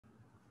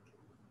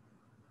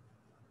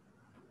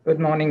Good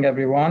morning,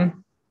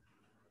 everyone.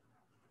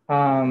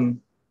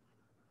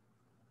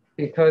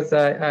 Because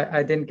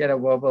I didn't get a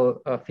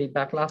verbal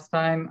feedback last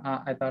time,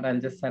 I thought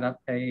I'll just set up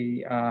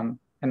an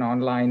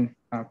online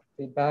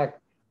feedback.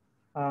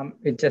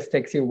 It just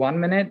takes you 1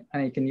 minute,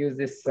 and you can use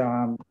this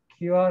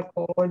QR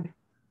code.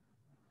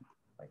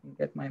 If I can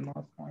get my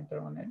mouse pointer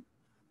on it.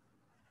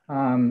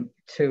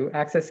 To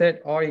access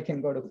it, or you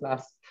can go to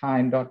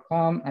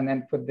classtime.com and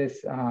then put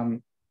this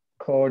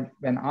code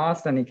when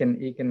asked, and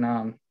you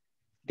can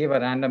give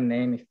a random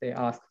name if they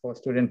ask for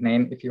student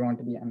name if you want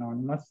to be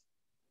anonymous.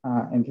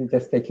 And it'll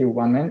just take you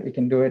 1 minute. You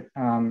can do it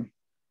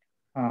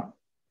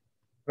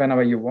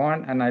whenever you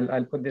want, and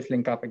I'll put this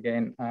link up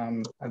again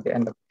at the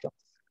end of the class.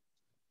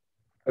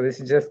 So this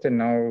is just to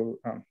know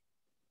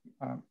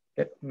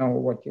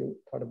what you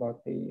thought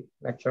about the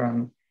lecture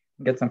and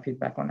get some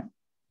feedback on it.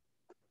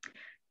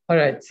 All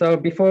right, so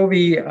before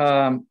we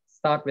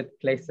start with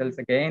place cells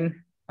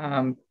again,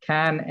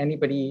 can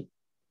anybody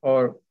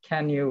or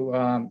can you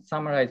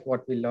summarize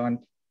what we learned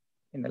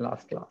in the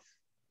last class?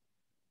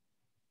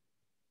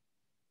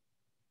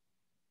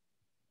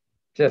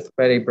 Just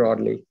very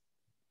broadly,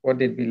 what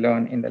did we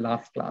learn in the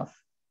last class?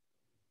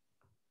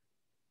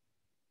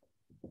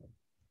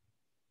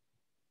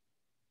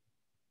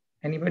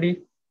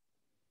 Anybody?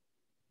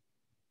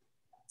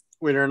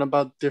 We learned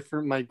about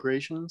different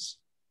migrations.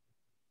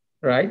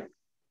 Right.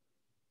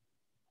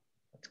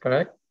 That's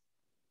correct.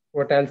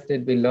 What else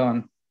did we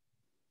learn?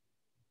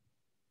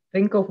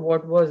 Think of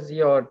what was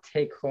your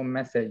take-home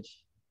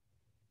message.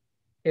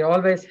 It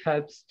always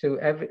helps to,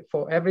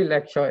 for every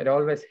lecture, it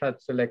always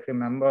helps to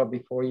remember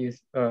before you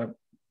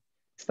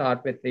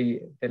start with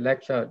the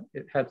lecture.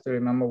 It helps to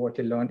remember what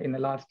you learned in the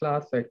last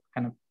class, so it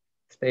kind of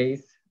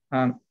stays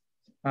in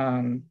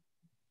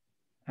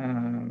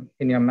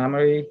your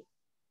memory.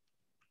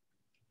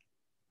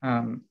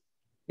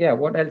 Yeah,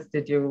 what else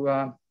did you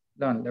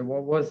learn?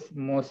 What was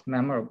most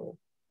memorable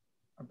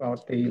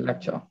about the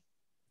lecture?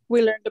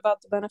 We learned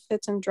about the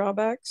benefits and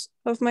drawbacks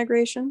of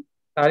migration.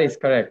 That is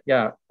correct.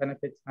 Yeah,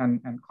 benefits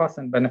and costs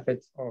and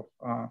benefits of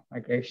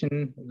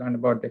migration. We learned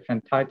about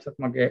different types of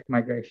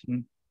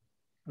migration.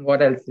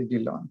 What else did you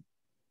learn?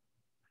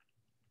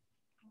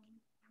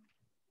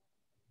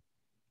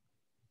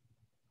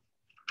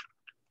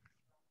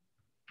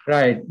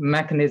 Right,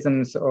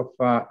 mechanisms of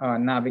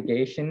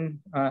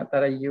navigation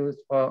that are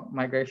used for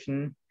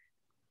migration.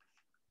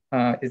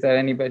 Is there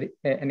anybody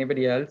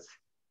else? Is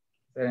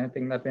there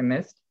anything that we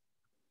missed?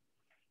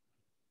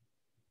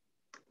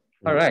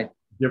 All right.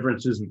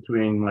 Differences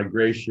between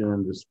migration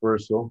and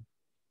dispersal.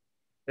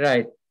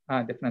 Right,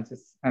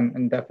 differences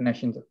and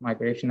definitions of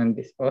migration and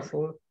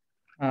dispersal.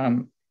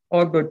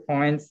 All good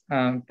points,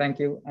 thank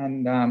you.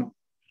 And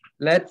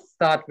let's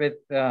start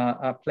with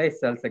place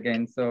cells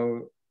again.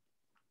 So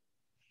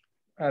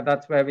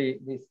that's where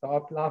we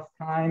stopped last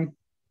time.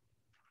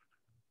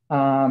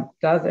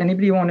 Does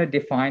anybody want to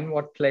define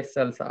what place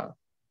cells are?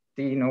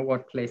 Do you know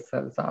what place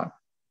cells are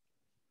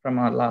from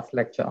our last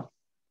lecture?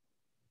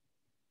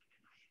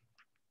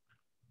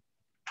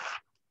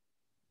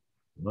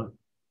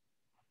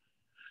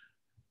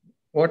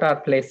 What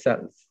are place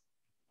cells?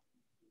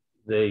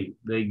 They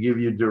give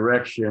you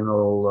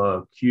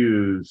directional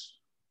cues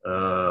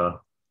in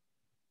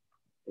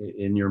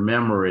your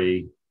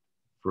memory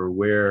for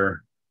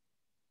where,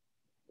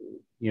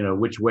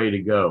 which way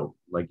to go.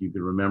 Like you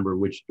could remember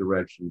which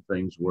direction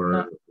things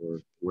were.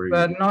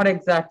 But not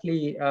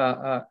exactly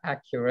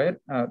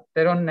accurate.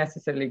 They don't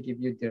necessarily give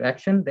you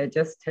direction. They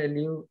just tell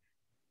you,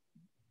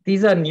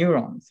 these are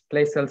neurons.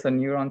 Place cells are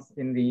neurons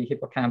in the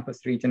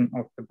hippocampus region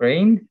of the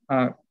brain,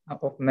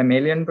 of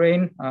mammalian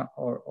brain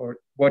or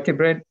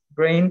vertebrate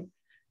brain.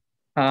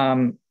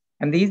 And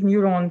these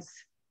neurons,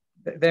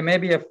 there may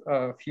be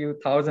a few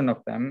thousand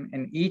of them,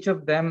 and each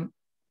of them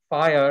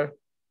fire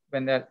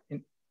when the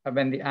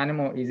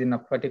animal is in a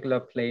particular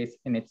place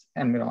in its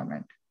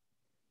environment.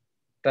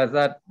 Is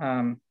that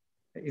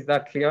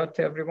clear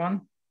to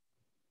everyone?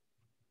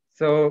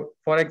 So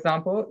for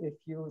example, if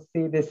you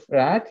see this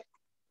rat,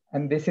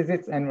 and this is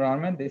its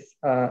environment, this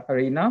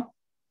arena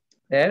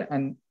there,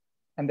 and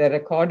they're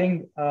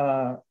recording,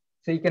 so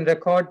you can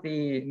record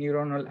the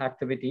neuronal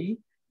activity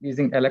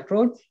using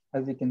electrodes,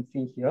 as you can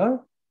see here,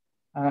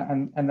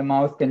 and the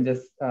mouse can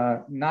just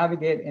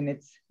navigate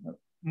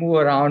move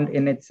around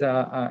in its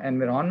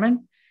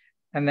environment,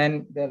 and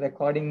then they're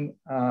recording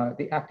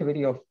the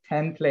activity of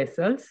 10 place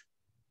cells,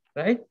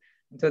 right?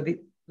 So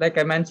like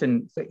I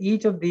mentioned, so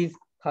each of these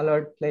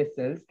colored place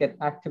cells get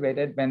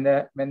activated when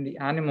the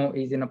animal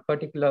is in a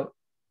particular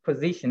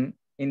position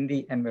in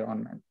the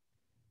environment,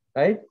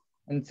 right?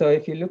 And so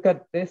if you look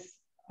at this,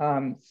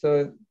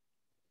 so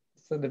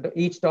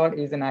each dot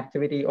is an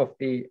activity of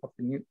the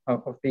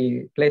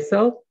place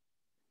cell,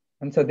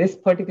 and so this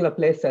particular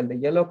place cell, the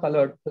yellow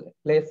colored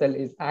place cell,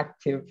 is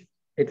active.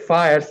 It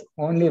fires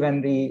only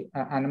when the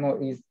animal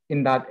is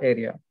in that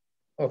area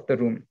of the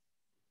room,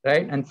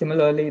 right? And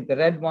similarly, the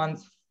red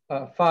ones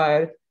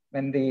fire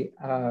when the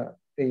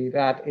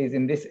rat is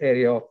in this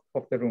area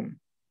of the room,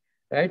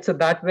 right? So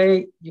that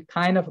way you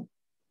kind of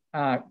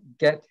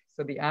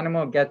so the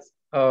animal gets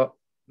a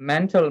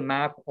mental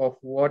map of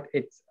what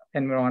its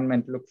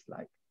environment looks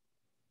like.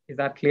 Is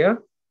that clear?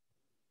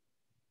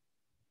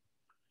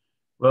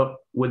 Well,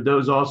 would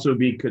those also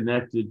be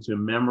connected to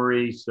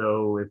memory?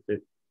 So if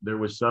there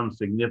was some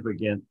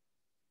significant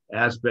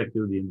aspect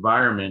of the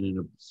environment in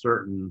a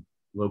certain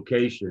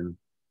location,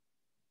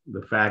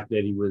 the fact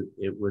that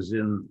it was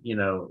in,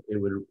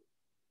 it would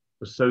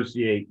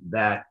associate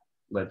that,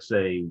 let's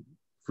say,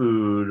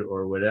 food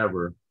or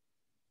whatever,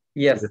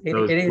 Yes, with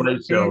those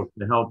place cells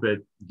to help it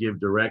give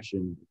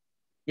direction.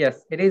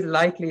 Yes, it is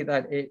likely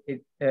that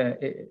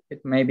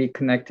it may be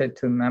connected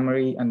to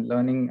memory and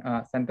learning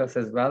centers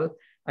as well.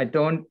 I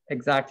don't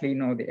exactly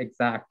know the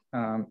exact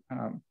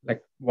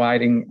like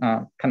wiring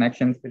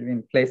connections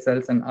between place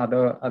cells and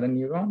other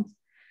neurons,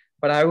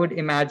 but I would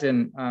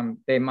imagine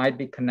they might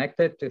be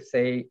connected to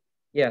say,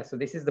 yeah, so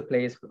this is the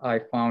place I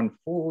found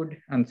food,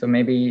 and so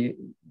maybe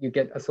you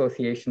get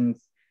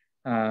associations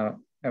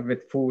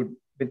with food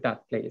with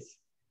that place.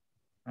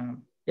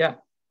 Yeah.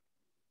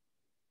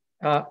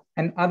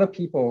 And other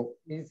people,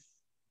 is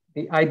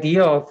the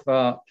idea of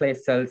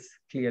place cells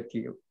clear to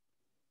you?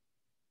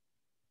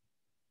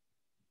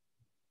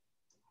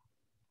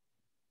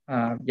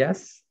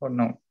 Yes or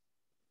no?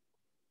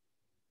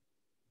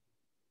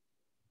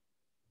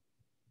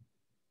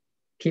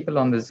 People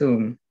on the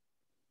Zoom.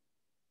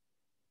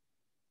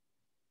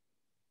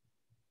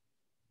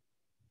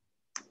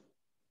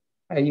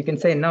 You can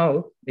say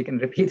no, we can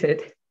repeat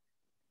it.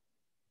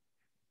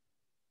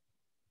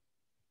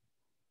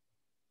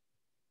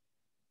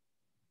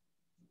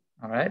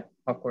 All right,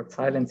 awkward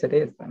silence it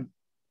is then.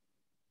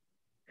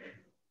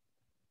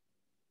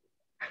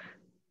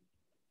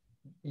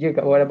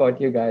 What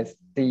about you guys?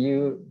 Do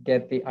you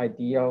get the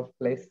idea of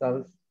place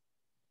cells?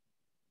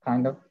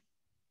 Kind of?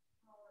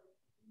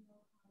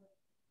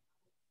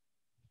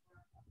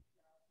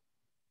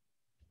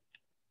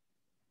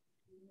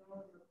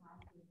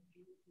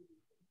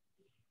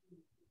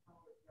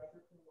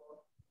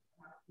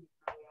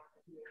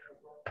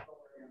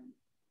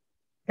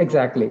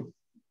 Exactly.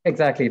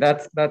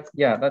 That's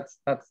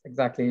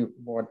exactly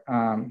what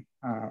I'm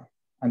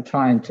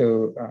trying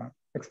to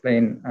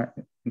explain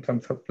in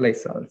terms of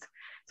place cells.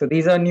 So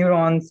these are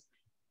neurons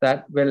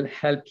that will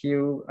help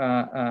you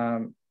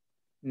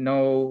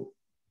know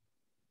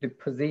the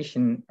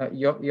position,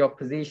 your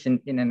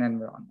position in an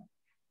environment.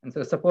 And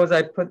so suppose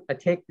I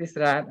take this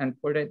rat and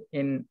put it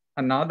in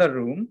another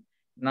room.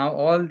 Now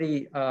all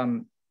the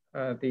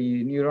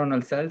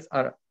neuronal cells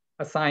are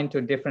assigned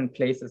to different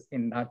places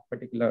in that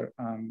particular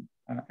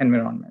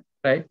environment,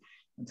 right?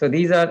 So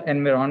these are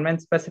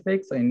environment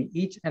specific. So in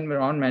each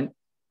environment,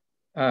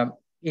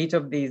 each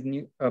of these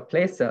new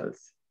place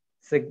cells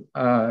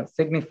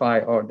signify,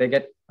 or they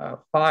get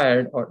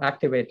fired or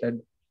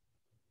activated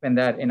when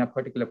they're in a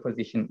particular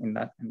position in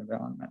that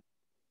environment.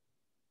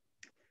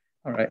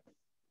 All right.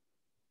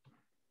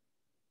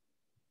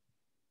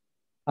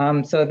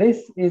 So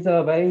this is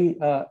a very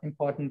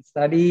important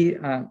study,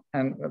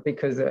 and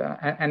because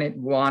and it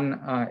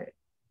won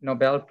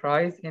Nobel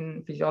Prize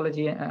in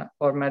Physiology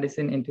or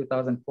Medicine in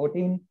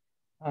 2014.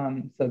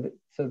 So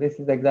this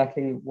is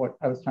exactly what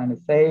I was trying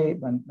to say.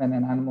 When an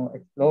animal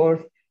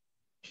explores,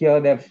 here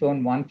they've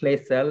shown one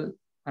place cell,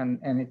 and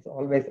it's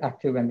always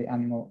active when the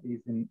animal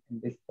is in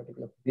this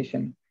particular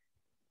position.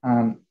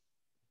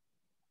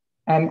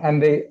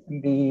 And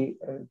the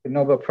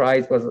Nobel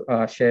Prize was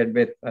shared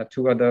with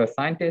two other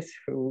scientists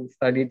who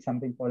studied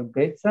something called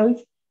grid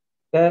cells.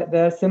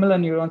 They're similar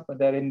neurons, but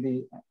they're in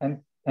the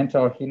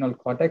entorhinal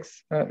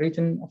cortex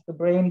region of the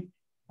brain.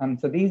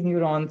 So these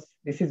neurons,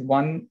 this is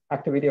one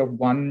activity of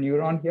one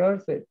neuron here.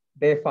 So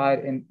they fire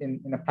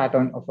in a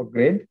pattern of a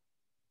grid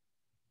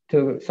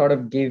to sort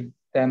of give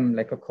them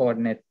like a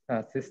coordinate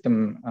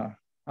system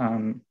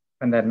when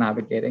they're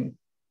navigating.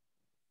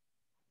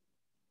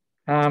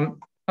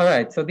 All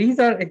right, so these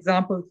are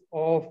examples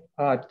of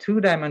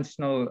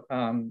two-dimensional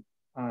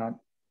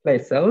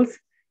place cells.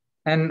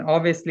 And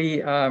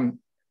obviously,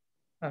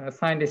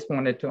 scientists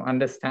wanted to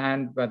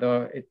understand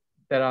whether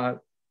there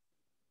are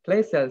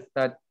place cells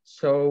that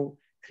show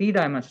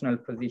three-dimensional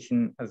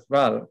position as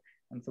well.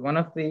 And so one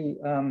of the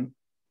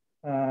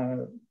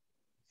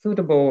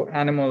suitable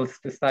animals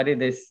to study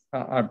this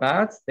are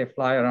bats. They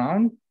fly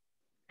around,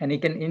 and you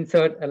can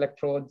insert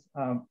electrodes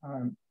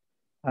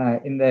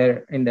in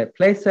their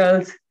place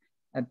cells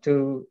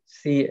to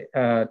see,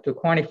 to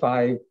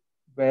quantify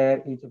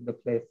where each of the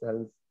place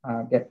cells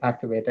get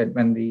activated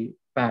when the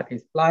bat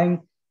is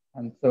flying.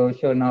 And so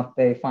sure enough,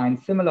 they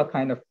find similar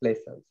kind of place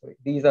cells. So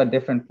these are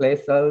different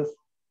place cells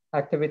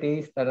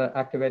activities that are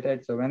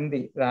activated. So when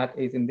the rat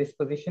is in this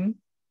position,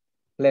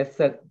 place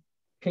cell,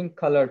 pink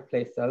colored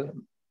place cell,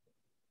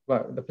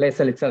 well, the place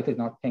cell itself is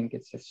not pink,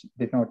 it's just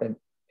denoted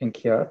pink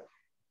here.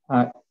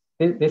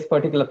 This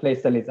particular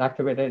place cell is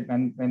activated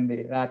when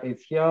the rat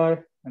is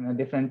here, and a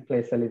different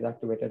place cell is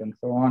activated, and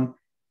so on.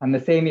 And the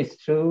same is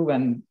true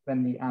when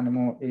the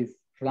animal is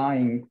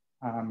flying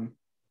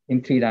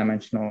in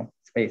three-dimensional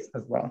space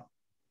as well.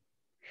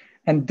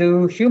 And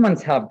do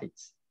humans have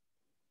these?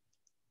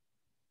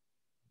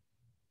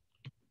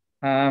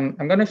 I'm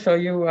going to show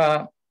you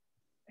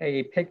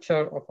a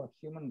picture of a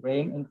human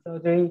brain in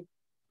surgery.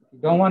 If you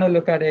don't want to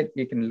look at it,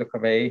 you can look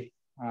away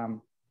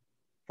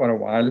for a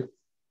while.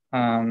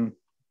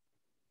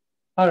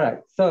 All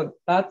right, so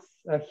that's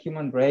a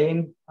human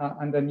brain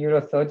under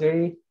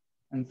neurosurgery.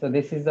 And so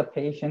this is a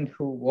patient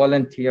who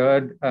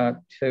volunteered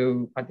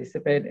to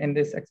participate in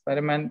this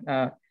experiment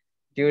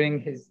during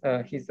his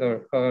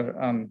or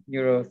her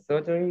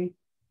neurosurgery.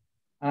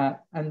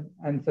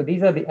 And so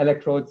these are the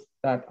electrodes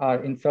that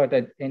are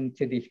inserted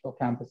into the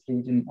hippocampus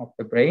region of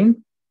the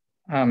brain,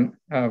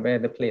 where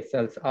the place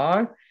cells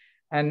are.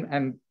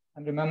 And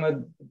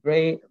remember,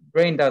 the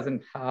brain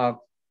doesn't have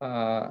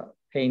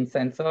pain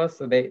sensors,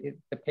 so the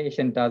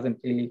patient doesn't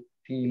really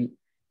feel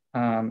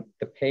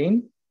the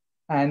pain.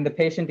 And the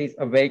patient is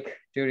awake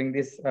during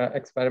this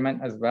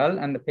experiment as well.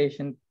 And the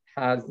patient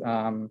has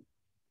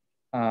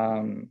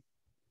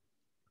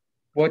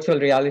virtual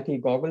reality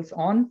goggles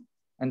on.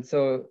 And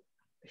so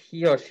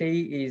he or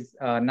she is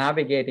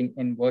navigating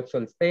in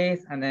virtual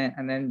space, and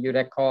then you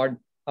record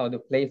how the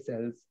place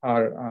cells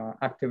are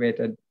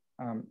activated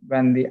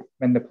when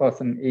the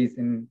person is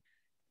in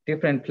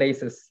different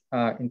places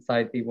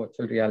inside the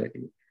virtual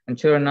reality. And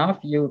sure enough,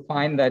 you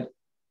find that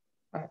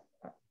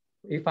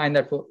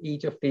for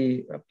each of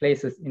the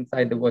places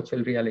inside the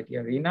virtual reality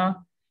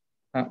arena,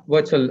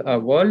 virtual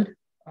world,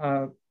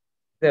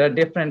 there are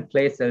different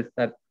place cells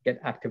that get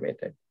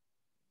activated,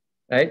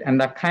 right? And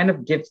that kind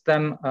of gives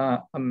them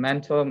a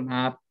mental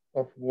map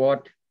of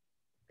what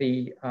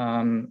the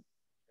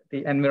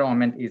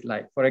environment is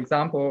like. For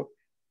example,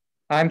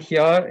 I'm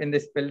here in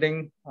this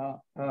building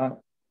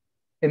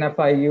in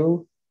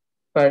FIU,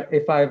 but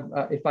if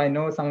I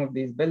know some of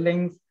these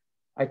buildings,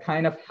 I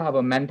kind of have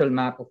a mental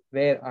map of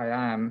where I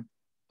am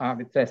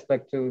with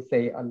respect to,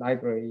 say, a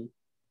library,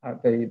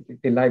 the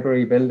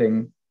library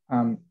building.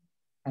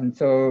 And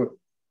so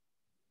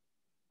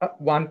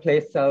one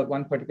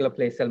particular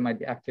place cell might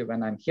be active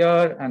when I'm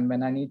here, and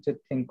when I need to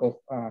think of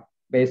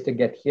ways to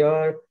get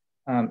here,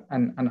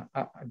 and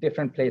a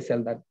different place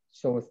cell that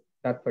shows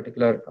that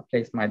particular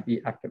place might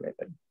be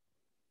activated.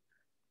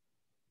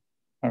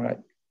 All right.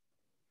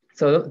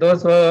 So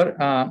those were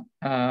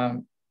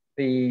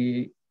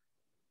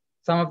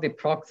some of the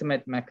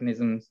proximate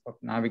mechanisms of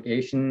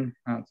navigation.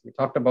 So we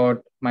talked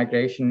about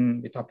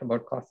migration. We talked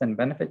about costs and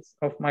benefits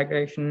of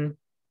migration.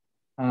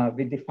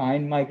 We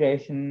defined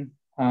migration.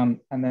 And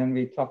then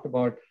we talked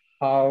about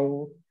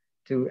how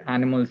do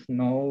animals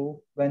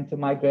know when to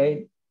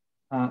migrate.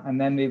 And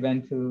then we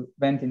went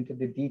into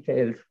the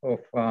details of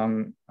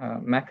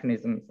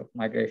mechanisms of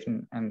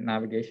migration and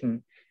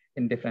navigation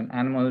in different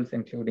animals,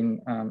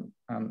 including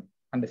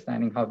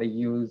understanding how they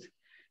use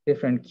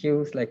different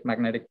cues like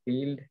magnetic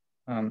field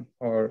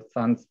or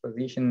sun's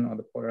position or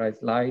the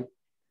polarized light,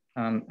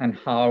 and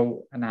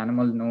how an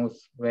animal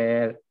knows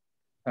where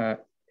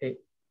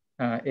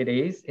it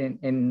is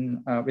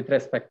with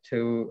respect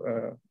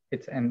to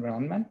its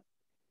environment.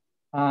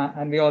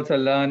 And we also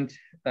learned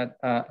that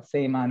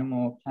same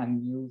animal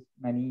can use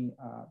many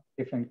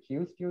different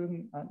cues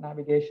during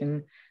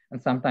navigation,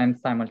 and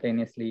sometimes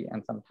simultaneously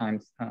and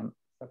sometimes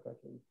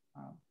separately.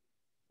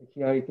 So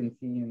here you can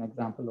see an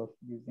example of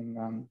using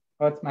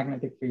Earth's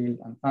magnetic field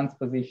and sun's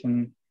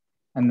position.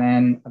 And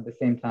then at the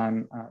same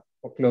time,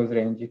 for close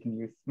range, you can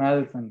use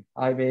smells and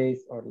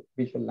highways or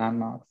visual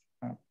landmarks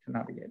to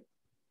navigate.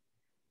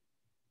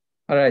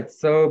 All right,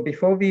 so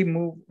before we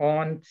move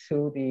on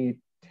to the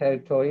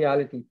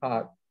territoriality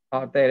part,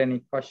 are there any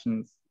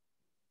questions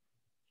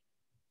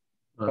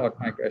about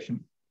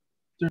migration?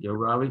 Yeah,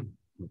 Robbie?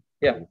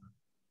 Yeah.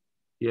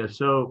 Yeah,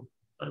 so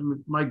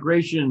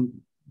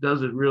migration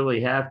doesn't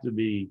really have to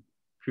be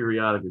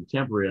periodic or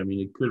temporary. I mean,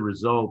 it could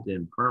result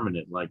in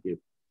permanent, like if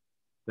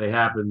they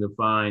happen to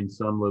find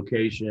some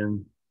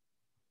location,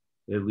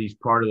 at least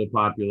part of the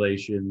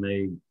population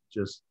may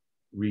just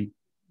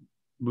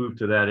move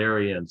to that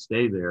area and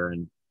stay there.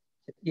 And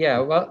yeah,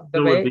 well,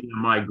 there would be a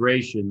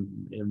migration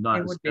and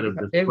not instead of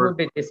dispersal. It would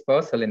be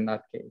dispersal in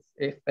that case.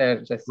 If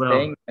they're just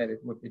staying there,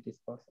 it would be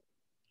dispersal.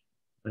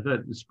 I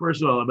thought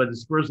dispersal, but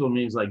dispersal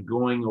means like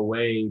going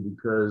away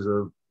because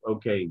of,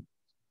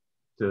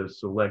 to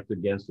select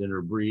against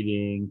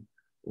interbreeding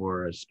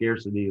or a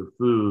scarcity of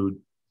food.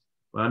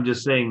 But I'm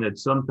just saying that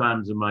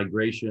sometimes the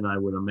migration, I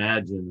would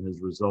imagine,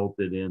 has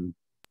resulted in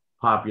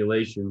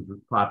populations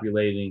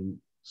populating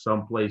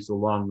someplace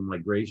along the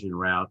migration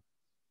route.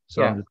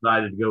 Some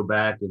decided to go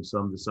back and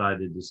some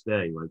decided to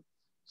stay. Like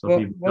some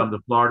people come to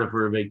Florida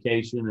for a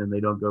vacation and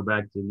they don't go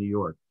back to New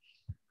York.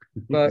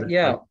 But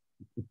yeah,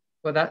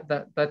 well,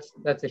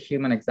 that's a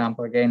human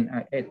example again.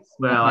 It's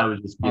I was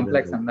just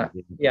complex and that,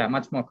 yeah,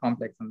 much more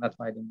complex, and that's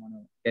why I didn't want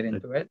to get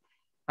into it.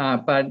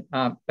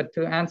 But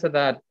to answer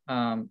that,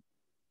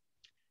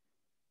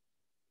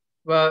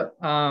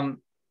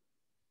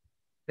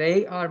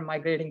 they are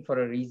migrating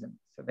for a reason.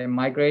 So they're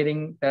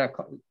migrating.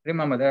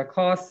 Remember, there are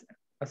costs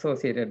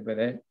associated with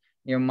it.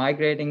 You're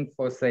migrating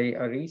for, say,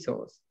 a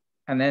resource,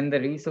 and then the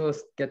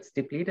resource gets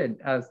depleted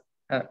as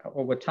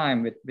over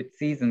time with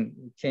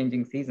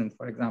changing seasons,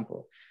 for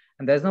example.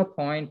 And there's no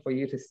point for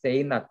you to stay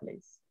in that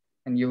place,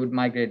 and you would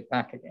migrate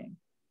back again.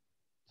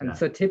 And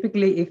so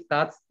typically, if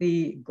that's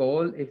the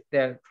goal, if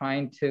they're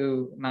trying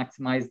to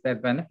maximize their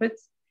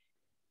benefits,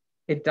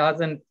 it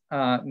doesn't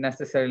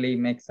necessarily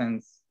make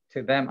sense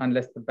to them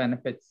unless the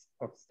benefits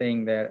of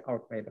staying there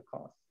outweigh the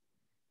cost.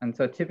 And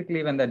so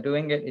typically when they're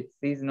doing it, it's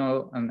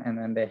seasonal, and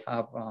then they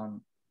have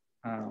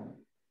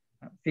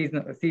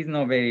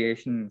seasonal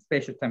variation,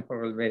 spatial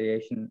temporal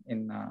variation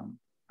in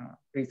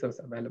resource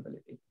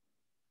availability.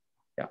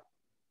 Yeah.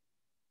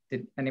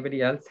 Did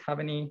anybody else have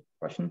any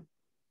question?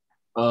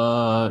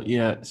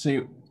 Yeah.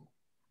 So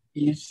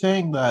you're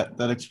saying that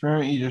that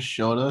experiment you just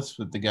showed us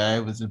with the guy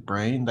with his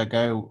brain, that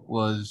guy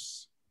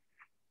was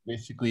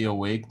basically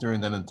awake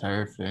during that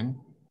entire thing?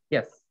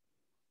 Yes.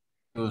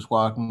 He was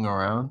walking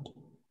around?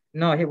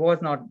 No, he was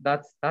not.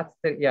 That's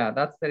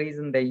the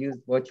reason they used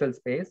virtual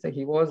space. So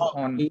he was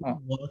in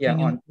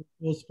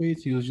virtual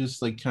space. He was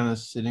just like kind of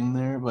sitting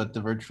there, but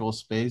the virtual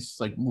space,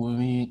 like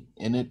moving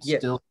in it,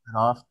 still set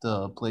off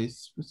the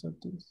place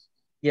receptors.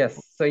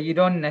 Yes. So you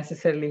don't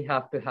necessarily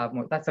have to have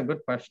that's a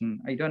good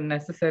question. You don't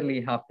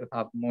necessarily have to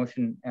have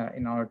motion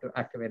in order to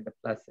activate the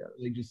plus cells.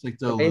 Like just like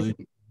the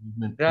movement.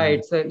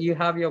 Right. So you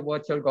have your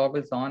virtual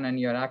goggles on, and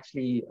you're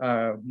actually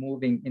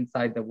moving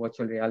inside the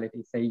virtual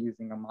reality, say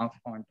using a mouse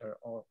pointer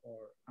or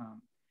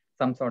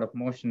some sort of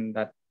motion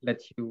that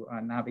lets you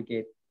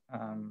navigate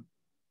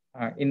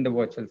in the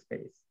virtual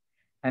space,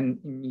 and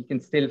you can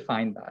still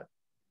find that.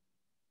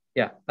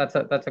 Yeah, that's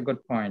a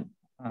good point.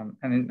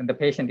 And the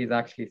patient is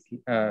actually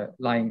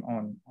lying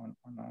on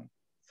a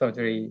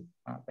surgery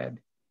bed.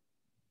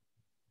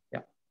 Yeah.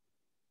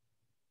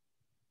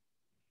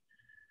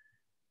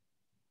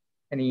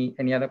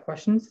 Any other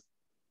questions?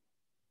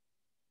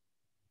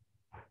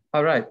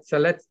 All right, so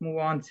let's move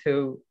on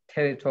to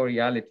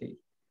territoriality.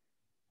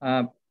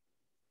 All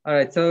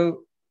right,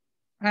 so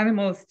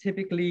animals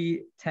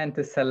typically tend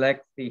to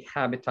select the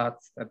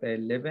habitats that they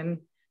live in.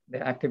 They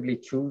actively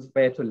choose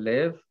where to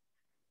live,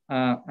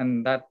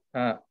 and that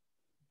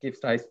gives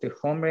rise to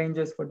home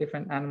ranges for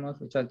different animals,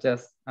 which are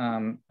just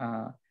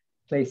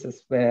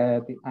places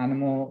where the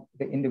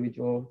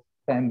individual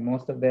spend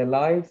most of their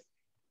lives.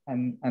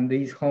 And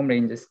these home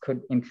ranges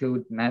could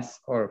include nests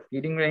or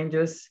feeding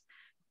ranges.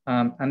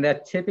 And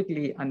they're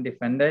typically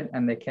undefended,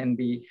 and they can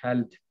be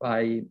held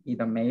by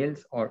either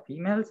males or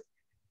females.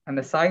 And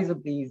the size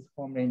of these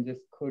home ranges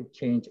could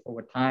change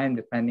over time,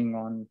 depending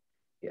on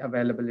the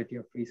availability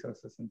of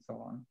resources and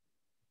so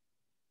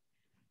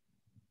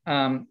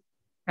on.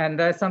 And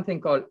there's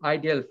something called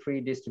ideal free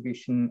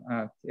distribution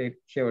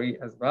theory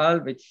as well,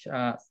 which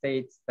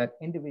states that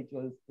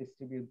individuals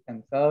distribute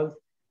themselves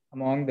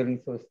among the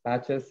resource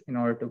patches in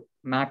order to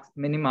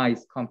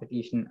minimize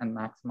competition and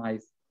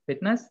maximize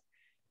fitness.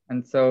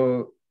 And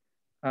so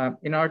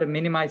in order to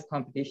minimize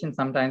competition,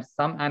 sometimes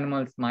some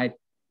animals might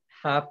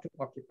have to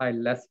occupy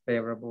less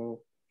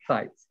favorable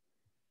sites,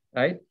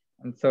 right?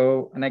 And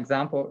so an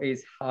example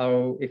is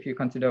how, if you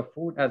consider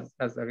food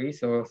as a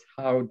resource,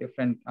 how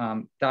different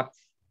ducks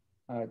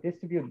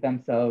distribute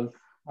themselves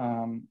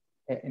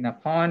in a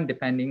pond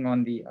depending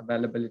on the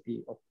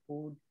availability of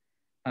food,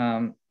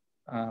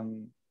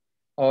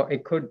 or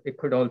it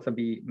could also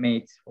be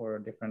mates for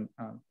a different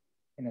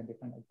in a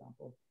different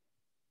example.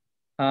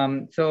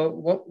 So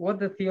what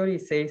the theory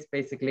says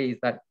basically is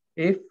that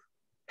if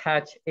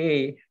patch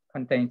A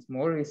contains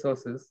more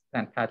resources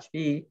than patch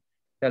B,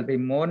 there'll be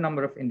more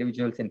number of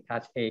individuals in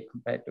patch A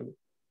compared to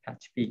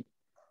patch B.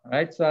 All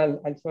right,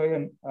 so I'll show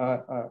you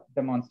a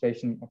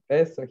demonstration of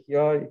this. So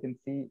here you can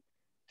see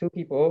two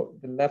people.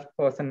 The left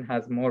person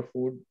has more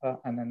food,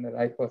 and then the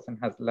right person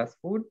has less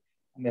food.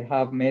 And they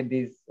have made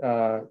these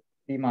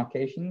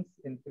demarcations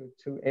into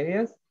two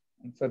areas.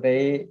 And so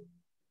they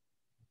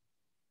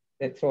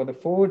throw the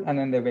food, and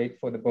then they wait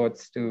for the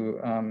birds to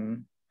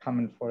come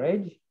and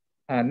forage.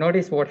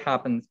 Notice what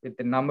happens with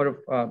the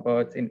number of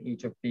birds in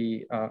each of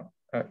the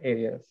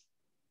areas.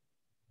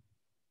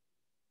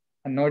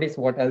 And notice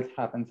what else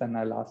happens, and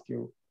I'll ask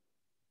you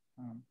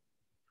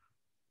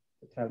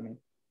to tell me.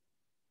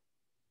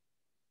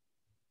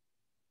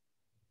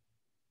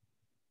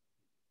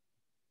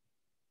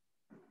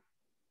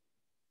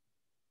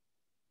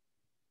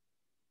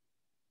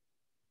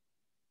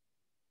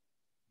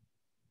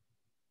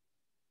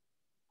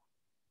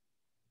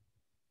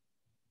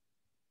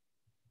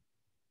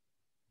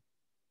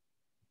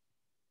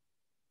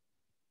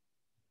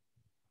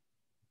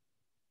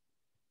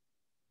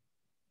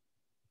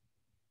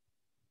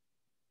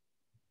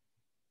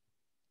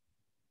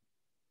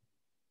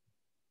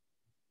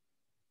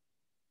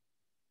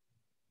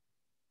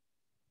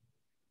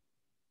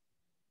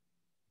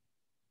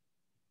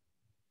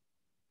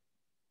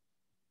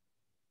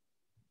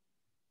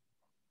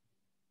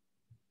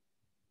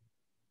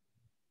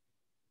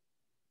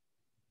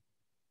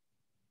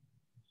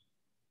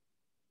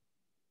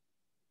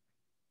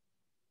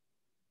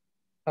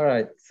 All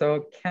right,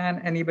 so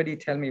can anybody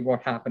tell me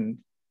what happened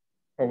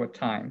over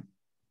time?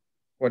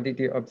 What did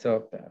you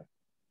observe there?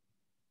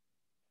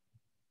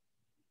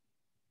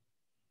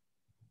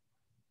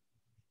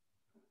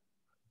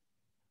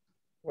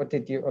 What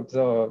did you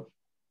observe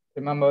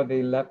remember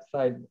the left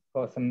side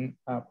person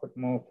put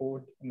more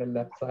food in the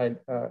left side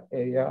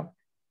area,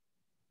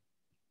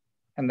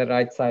 and the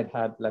right side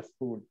had less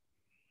food.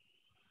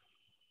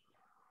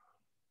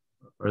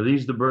 Are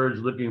these the birds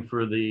looking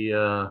for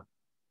the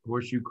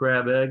horseshoe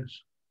crab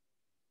eggs?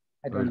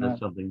 I Or don't is know. that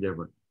something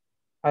different?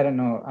 I don't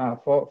know.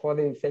 For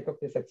the sake of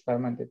this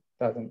experiment, it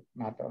doesn't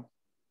matter.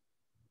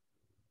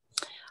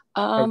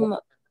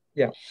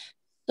 Yeah.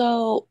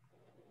 So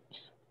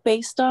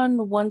based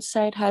on one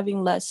side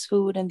having less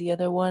food and the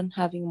other one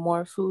having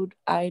more food,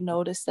 I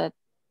noticed that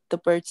the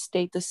birds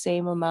stayed the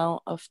same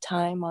amount of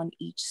time on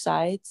each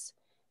sides,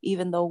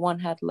 even though one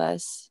had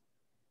less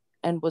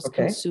and was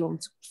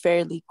consumed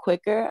fairly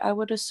quicker, I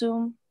would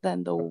assume,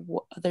 than the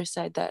other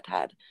side that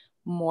had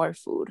more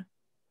food.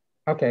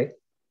 Okay.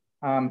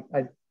 I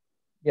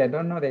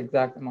don't know the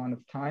exact amount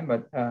of time,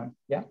 but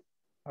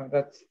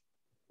that's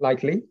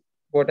likely.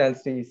 What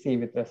else do you see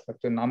with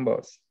respect to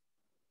numbers?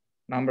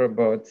 Number of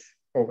birds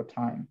over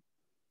time.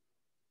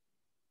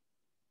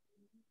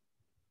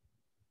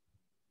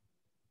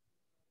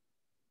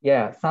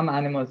 Yeah, some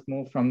animals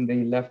move from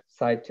the left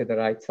side to the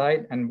right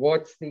side. And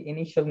what's the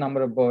initial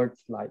number of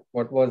birds like?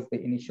 What was the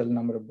initial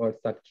number of birds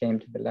that came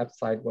to the left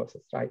side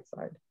versus right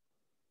side?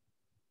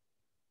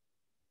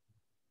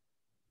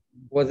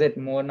 Was it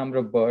more number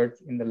of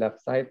birds in the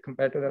left side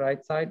compared to the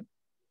right side?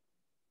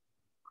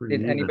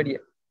 Did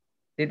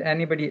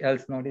anybody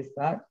else notice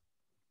that?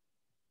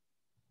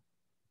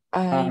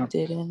 I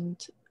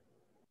didn't.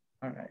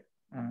 All right.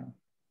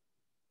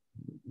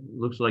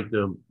 Looks like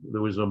there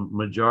was a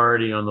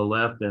majority on the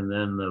left, and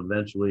then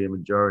eventually a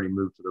majority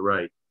moved to the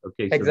right.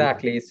 Okay. So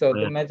exactly. So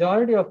the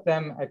majority of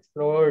them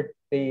explored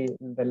the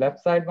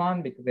left side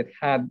one because it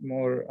had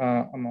more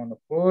amount of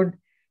food.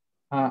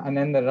 And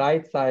then the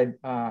right side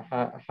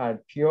had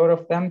fewer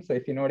of them. So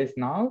if you notice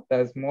now,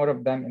 there's more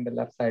of them in the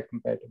left side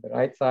compared to the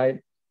right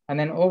side. And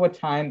then over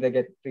time, they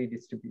get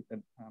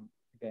redistributed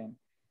again.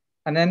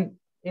 And then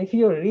if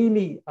you're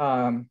really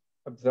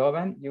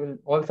observant, you will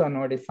also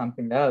notice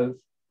something else,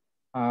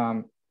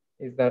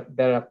 is that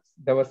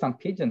there were some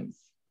pigeons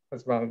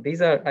as well.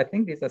 I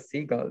think these are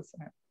seagulls,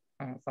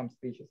 some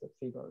species of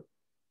seagulls.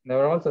 There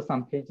were also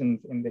some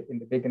pigeons in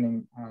the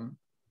beginning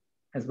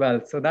as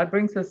well. So that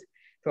brings us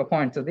to a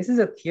point. So this is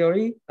a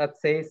theory that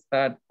says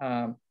that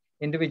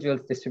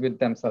individuals distribute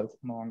themselves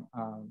among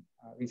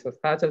resource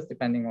patches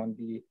depending on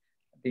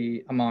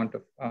the amount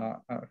of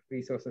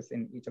resources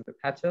in each of the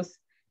patches.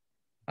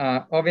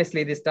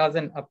 Obviously, this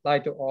doesn't apply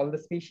to all the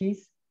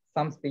species.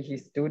 Some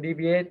species do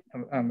deviate.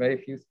 Very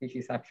few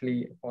species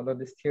actually follow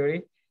this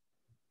theory.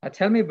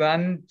 Tell me,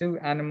 when do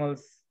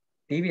animals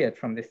deviate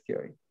from this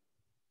theory?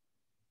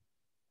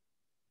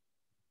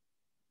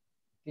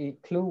 The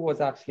clue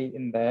was actually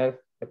in there,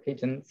 the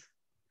pigeons.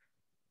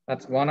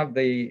 That's one of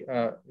the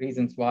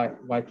reasons why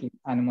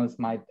animals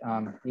might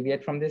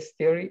deviate from this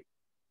theory.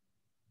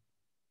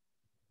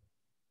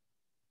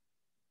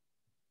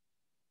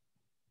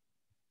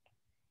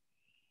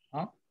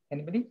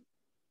 Anybody?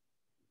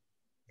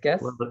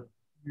 Guess? Well,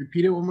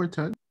 repeat it one more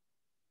time.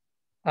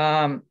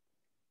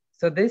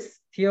 So this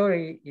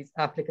theory is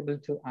applicable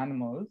to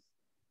animals,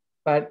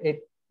 but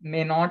it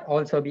may not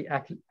also be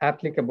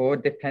applicable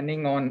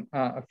depending on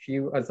a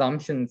few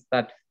assumptions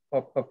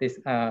of this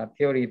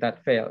theory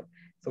that fail.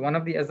 So one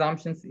of the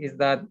assumptions is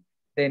that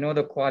they know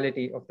the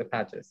quality of the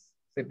patches.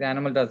 So if the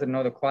animal doesn't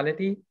know the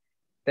quality,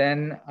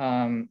 then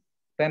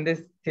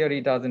this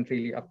theory doesn't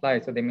really apply.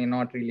 So they may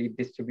not really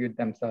distribute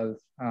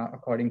themselves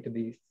according to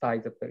the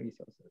size of the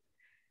resources.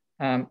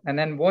 And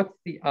then what's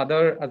the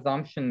other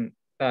assumption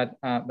that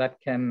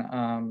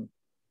can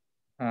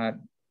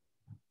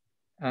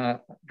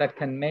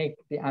make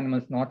the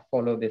animals not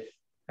follow this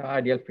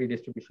ideal free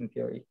distribution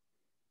theory?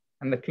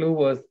 And the clue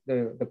was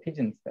the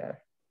pigeons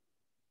there.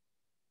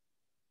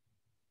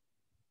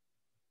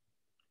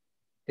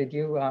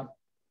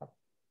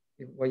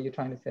 Were you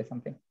trying to say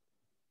something?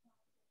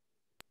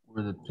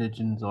 Were the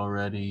pigeons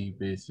already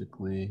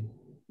basically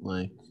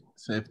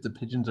so if the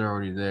pigeons are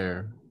already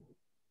there,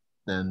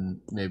 then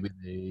maybe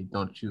they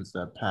don't choose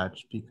that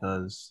patch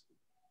because,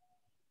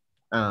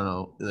 I don't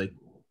know,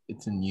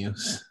 it's in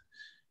use,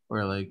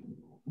 or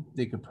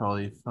they could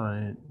probably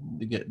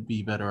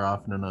be better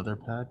off in another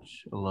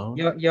patch alone.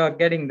 You're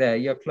getting there,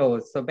 you're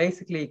close. So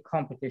basically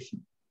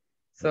competition.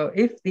 So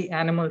if the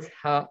animals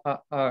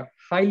are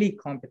highly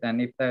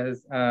competent, if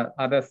there's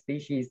other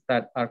species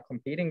that are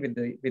competing with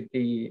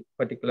the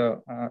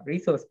particular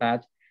resource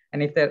patch,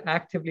 and if they're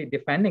actively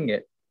defending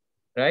it,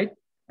 right?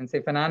 And so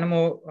if an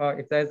animal,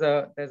 if there's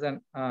a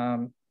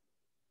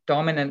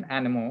dominant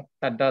animal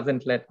that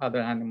doesn't let other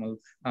animals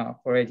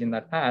forage in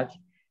that patch,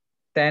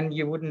 then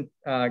you wouldn't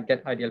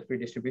get ideal free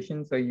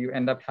distribution. So you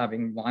end up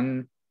having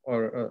one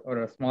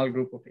or a small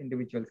group of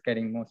individuals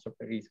getting most of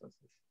the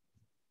resources.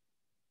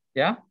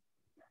 Yeah.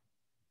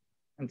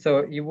 And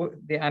so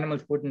the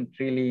animals wouldn't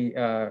really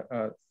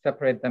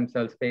separate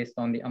themselves based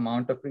on the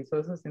amount of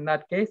resources in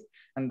that case.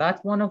 And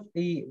that's one of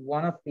the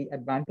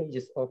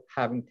advantages of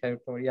having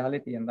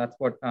territoriality. And that's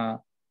what we're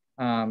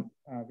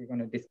going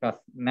to discuss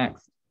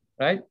next,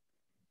 right?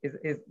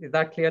 Is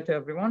that clear to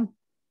everyone?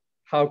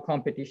 How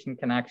competition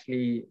can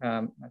actually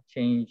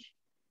change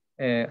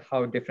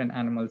how different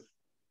animals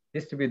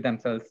distribute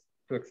themselves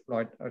to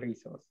exploit a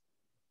resource.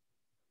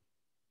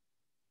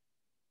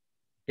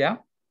 Yeah,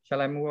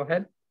 shall I move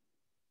ahead?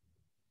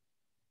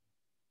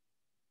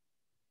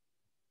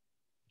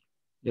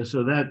 Yeah,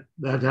 so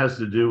that has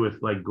to do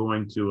with like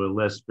going to a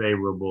less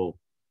favorable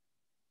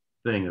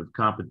thing of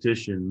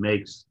competition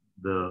makes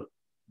the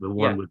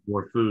one with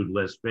more food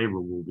less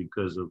favorable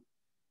because of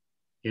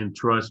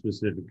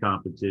intra-specific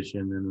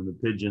competition, and then the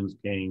pigeons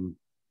came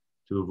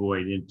to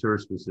avoid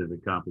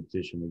inter-specific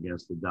competition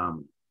against the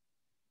dominant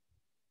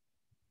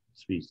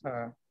species.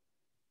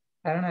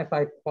 I don't know if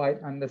I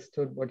quite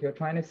understood what you're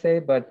trying to say,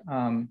 but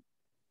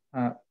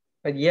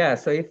yeah,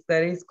 so if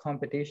there is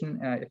competition,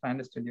 if I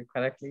understood you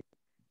correctly,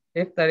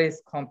 if there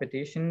is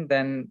competition,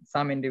 then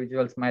some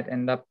individuals might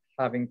end up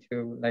having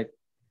to like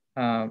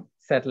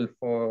settle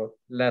for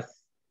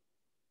less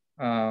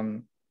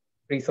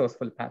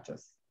resourceful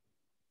patches.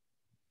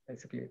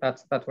 Basically,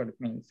 that's what it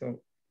means.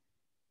 So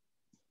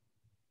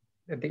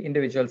the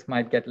individuals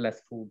might get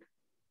less food,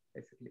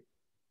 basically.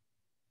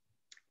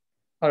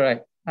 All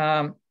right.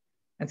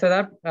 And so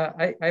that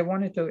I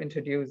wanted to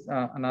introduce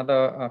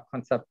another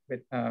concept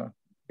with,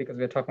 because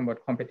we're talking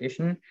about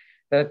competition.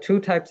 There are two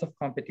types of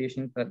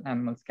competition that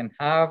animals can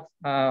have.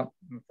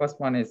 First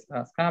one is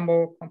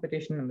scramble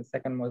competition, and the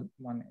second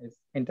one is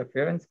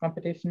interference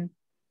competition.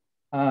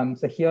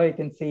 So here you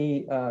can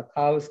see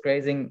cows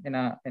grazing in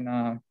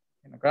a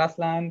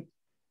grassland,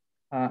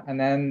 and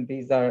then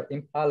these are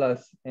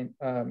impalas,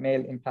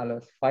 male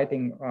impalas,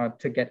 fighting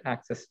to get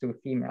access to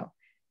female.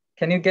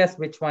 Can you guess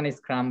which one is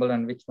scramble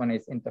and which one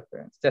is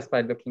interference, just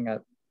by looking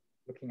at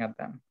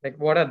them? Like,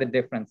 what are the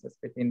differences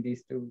between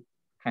these two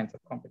kinds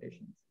of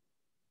competitions?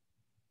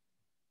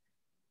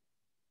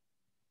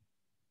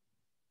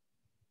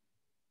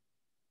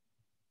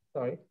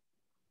 Sorry.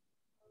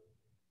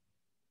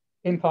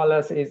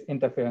 Impalas is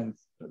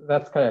interference.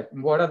 That's correct.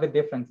 What are the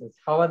differences?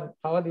 How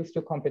are these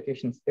two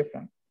competitions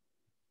different?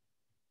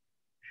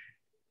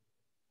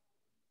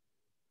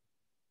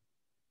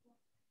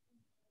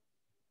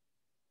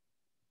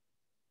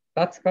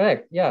 That's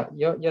correct. Yeah,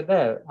 you're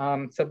there.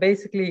 So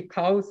basically,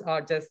 cows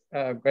are just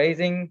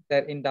grazing.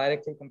 They're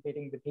indirectly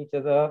competing with each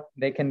other.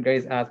 They can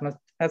graze as much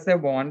as they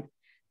want,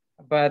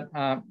 but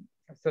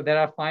so there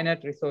are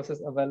finite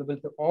resources available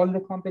to all the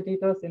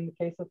competitors in the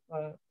case of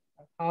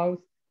cows,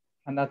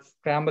 and that's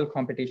scramble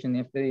competition.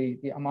 If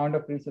the amount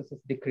of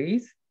resources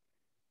decrease,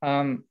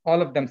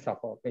 all of them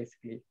suffer,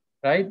 basically,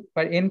 right?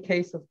 But in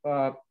case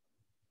of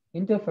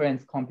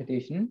interference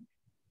competition,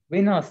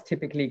 winners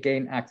typically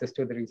gain access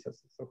to the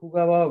resources. So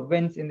whoever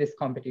wins in this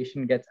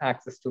competition gets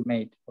access to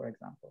mate, for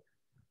example,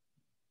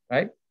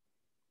 right?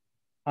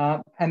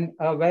 And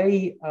a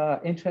very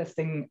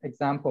interesting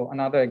example,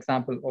 another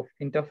example of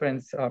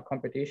interference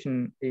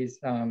competition is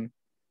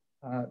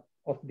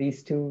of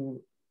these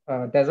two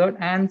desert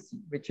ants,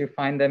 which you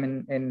find them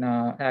in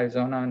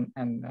Arizona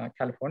and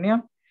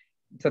California.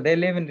 So they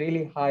live in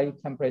really high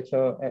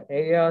temperature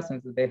areas,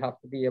 and so they have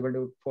to be able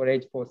to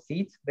forage for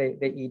seeds.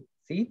 They eat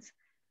seeds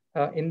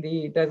in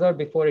the desert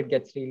before it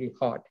gets really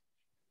hot.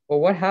 But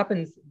what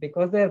happens,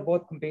 because they're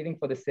both competing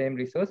for the same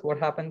resource, what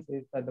happens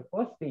is that the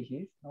first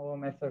species,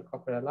 Novomessor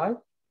cockerelli,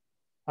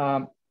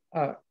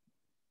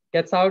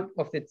 gets out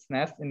of its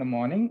nest in the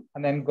morning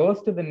and then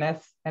goes to the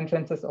nest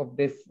entrances of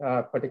this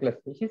particular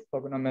species,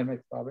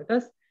 Pogonomyrmex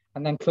barbatus,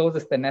 and then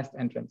closes the nest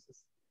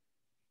entrances.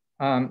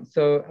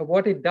 So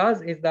what it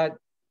does is that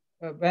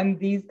when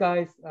these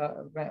guys,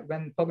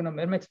 when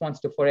Pogonomyrmex wants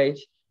to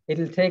forage,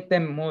 it'll take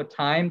them more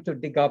time to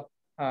dig up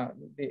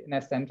the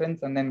nest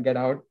entrance and then get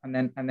out and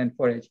then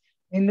forage.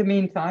 In the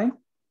meantime,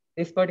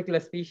 this particular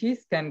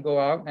species can go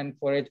out and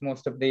forage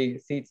most of the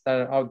seeds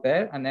that are out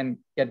there and then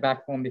get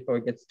back home before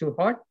it gets too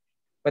hot.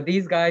 But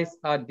these guys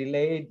are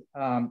delayed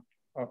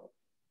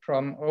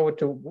from over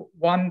to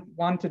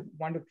one to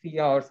 3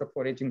 hours of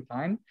foraging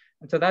time.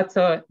 And so that's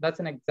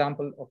an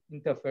example of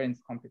interference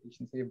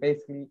competition. So you're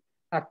basically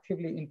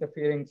actively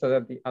interfering so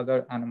that the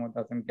other animal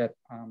doesn't get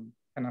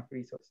enough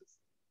resources.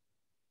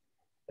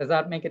 Does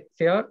that make it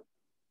clear?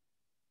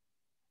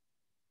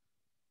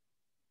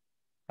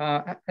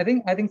 I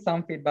think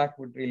some feedback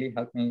would really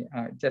help me.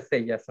 Just say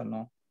yes or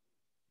no.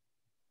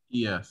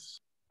 Yes.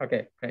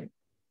 Okay, great.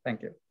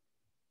 Thank you.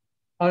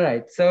 All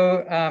right,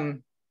 so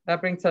that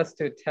brings us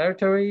to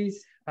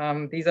territories.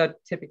 These are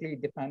typically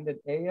defended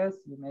areas.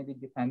 You may be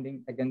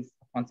defending against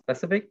one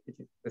specific,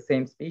 which is the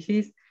same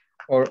species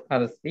or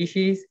other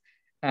species.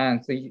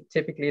 And so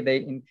typically they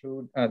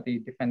include, the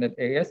defended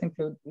areas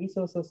include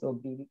resources or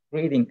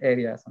breeding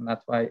areas. And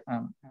that's why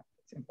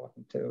it's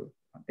important to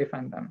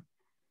defend them.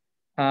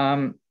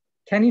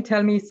 Can you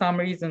tell me some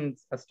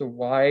reasons as to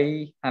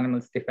why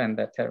animals defend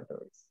their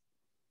territories?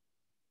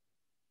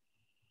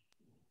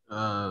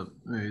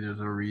 Maybe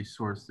there's a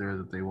resource there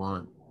that they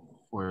want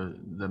for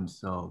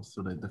themselves,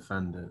 so they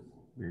defend it,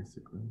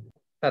 basically.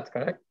 That's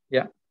correct,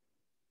 yeah,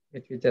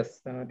 which we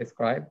just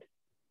described.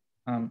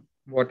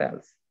 What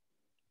else?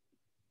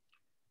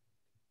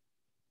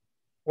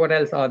 what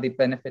else are the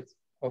benefits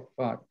of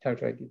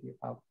territory did you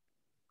have?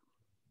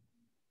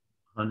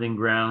 Hunting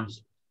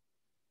grounds.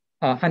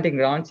 Hunting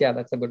grounds, yeah,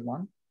 that's a good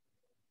one.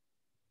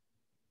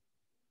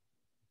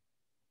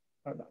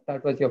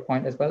 That was your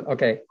point as well.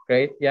 Okay,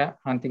 great. Yeah,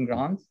 hunting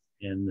grounds.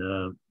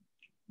 And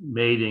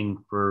mating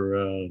for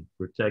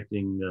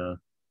protecting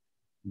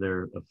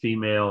a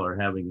female, or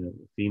having a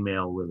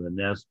female with a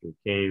nest or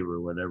cave or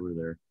whatever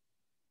they're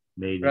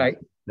mating, right,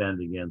 to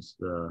defend against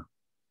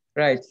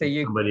right. So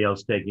somebody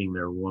else taking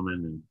their woman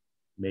and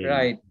mating.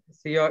 Right.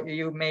 So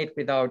you mate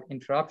without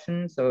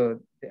interruption. So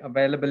the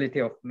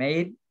availability of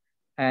mate,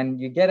 and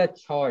you get a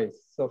choice.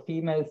 So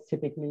females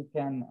typically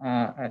can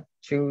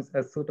choose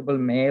a suitable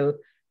male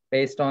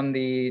based on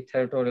the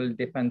territorial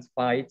defense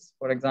fights,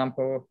 for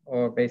example,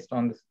 or based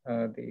on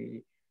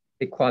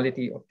the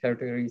quality of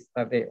territories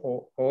that they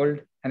hold.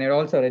 And it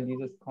also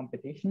reduces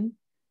competition.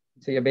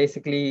 So you're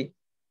basically,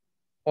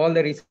 all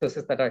the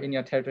resources that are in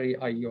your territory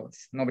are yours.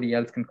 Nobody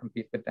else can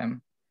compete with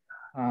them.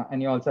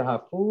 And you also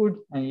have food,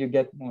 and you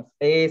get more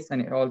space,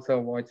 and it also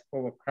avoids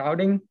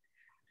overcrowding.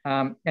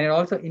 And it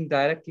also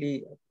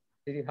indirectly,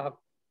 did you have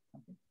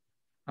something?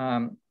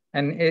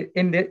 And it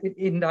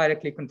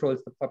indirectly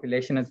controls the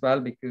population as well,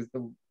 because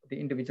the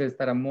individuals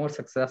that are more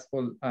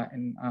successful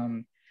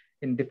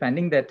in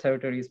defending their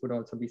territories would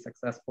also be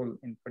successful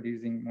in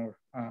producing more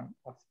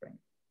offspring.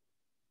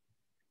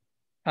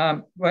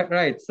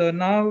 Right, so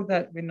now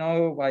that we know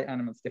why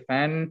animals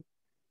defend,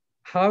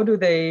 how do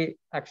they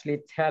actually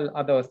tell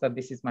others that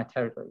this is my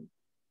territory?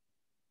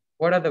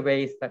 What are the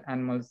ways that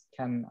animals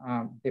can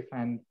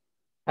defend,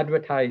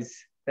 advertise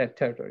their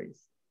territories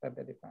that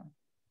they defend?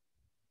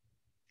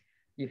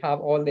 You have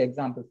all the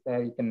examples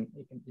there. You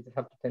just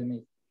have to tell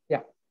me.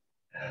 Yeah.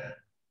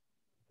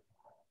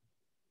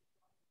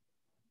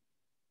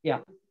 Yeah.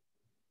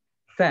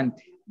 Scent.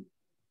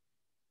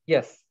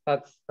 Yes,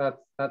 that's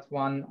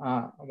one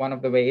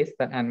of the ways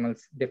that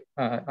animals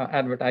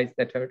advertise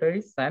their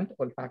territories. Scent,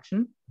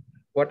 olfaction.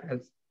 What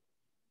else?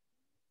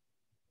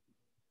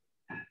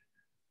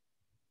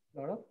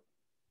 Laura?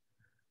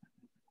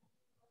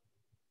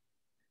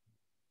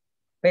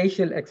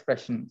 Facial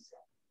expressions,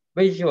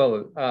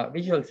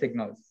 visual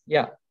signals.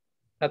 Yeah,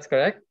 that's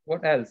correct.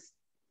 What else?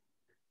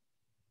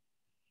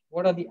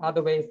 What are the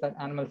other ways that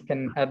animals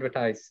can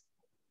advertise?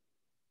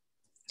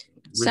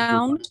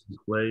 Sound.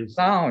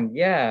 Sound,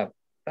 yeah.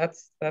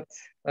 That's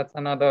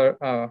another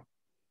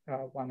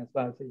one as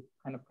well. So you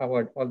kind of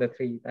covered all the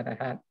three that I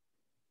had.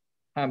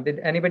 Did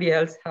anybody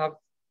else have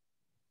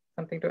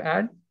something to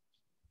add?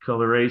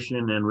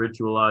 Coloration and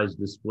ritualized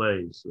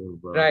displays of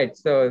right.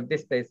 So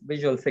displays,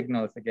 visual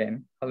signals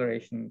again,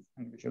 colorations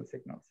and visual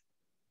signals.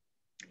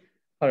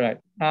 All right.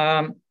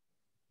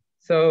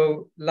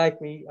 So like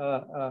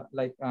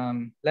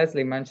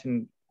Leslie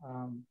mentioned,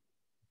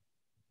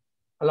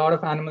 a lot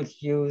of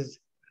animals use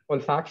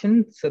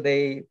olfaction. So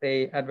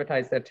they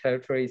advertise their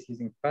territories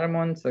using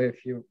pheromones. So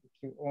if you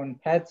own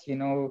pets, you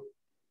know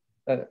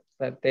that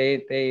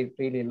they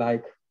really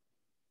like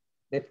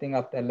lifting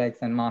up their legs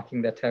and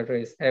marking their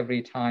territories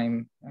every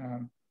time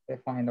they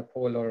find a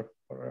pole or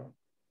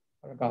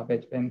a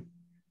garbage bin.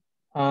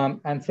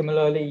 And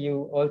similarly,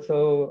 you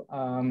also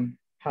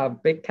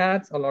have big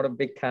cats. A lot of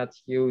big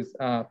cats use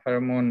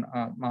pheromone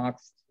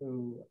marks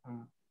to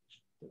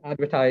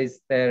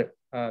advertise their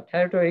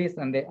territories,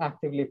 and they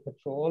actively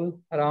patrol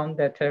around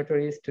their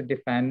territories to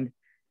defend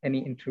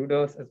any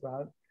intruders as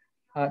well.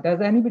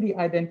 Does anybody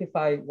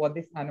identify what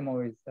this animal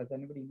is? Does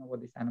anybody know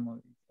what this animal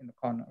is in the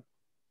corner?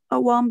 A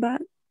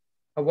wombat.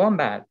 A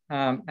wombat.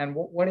 And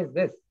what is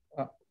this?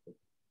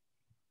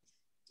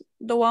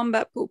 The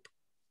wombat poop.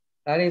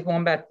 That is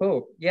wombat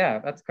poop. Yeah,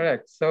 that's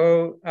correct.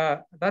 So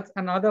that's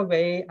another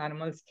way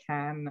animals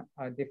can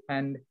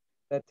defend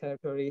their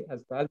territory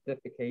as well,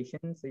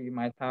 defecation. So you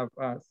might have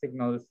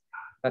signals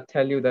that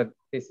tell you that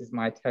this is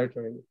my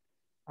territory.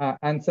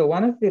 And so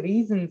one of the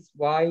reasons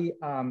why,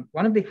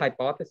 one of the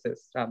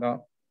hypotheses rather,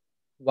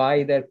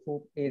 why their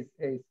poop is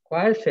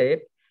square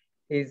shaped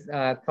is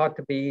thought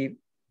to be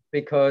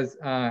because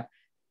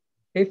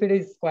if it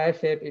is square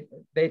shaped,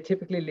 they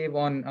typically live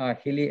on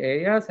hilly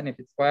areas, and if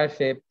it's square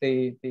shaped,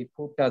 the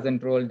poop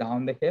doesn't roll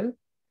down the hill,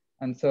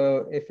 and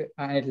so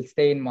it'll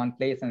stay in one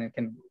place and it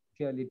can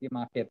clearly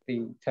demarcate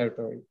the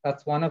territory.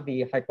 That's one of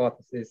the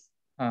hypotheses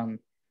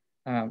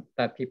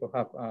that people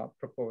have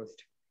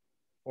proposed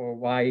for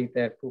why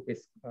their poop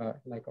is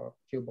like a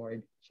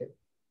cuboid shape.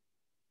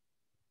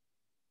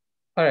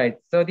 All right,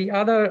 so the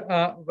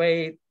other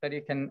way that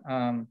you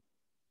can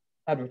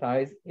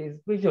advertise is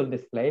visual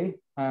display.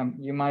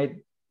 You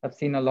might have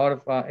seen a lot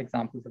of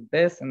examples of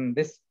this, and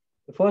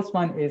the first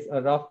one is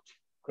a ruffed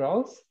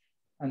grouse.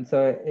 And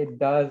so it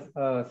does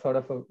sort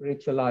of a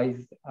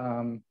ritualized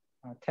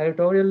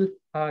territorial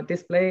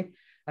display.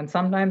 And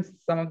sometimes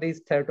some of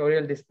these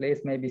territorial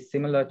displays may be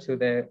similar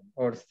to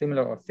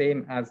similar or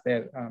same as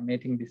their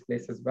mating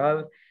displays as well.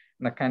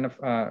 And that kind of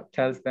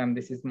tells them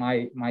this is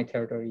my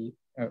territory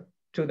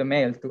to the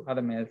males, to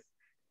other males,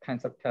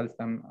 kinds of tells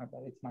them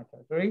that it's my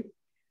territory.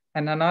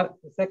 And the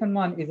second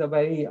one is a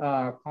very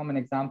common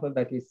example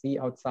that you see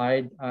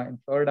outside in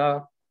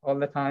Florida. all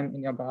the time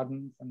in your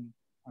gardens and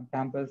on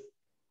campus.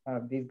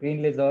 These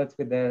green lizards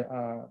with their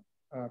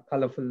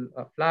colorful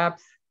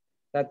flaps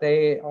that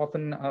they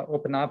often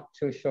open up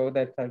to show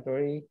their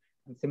territory.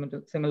 And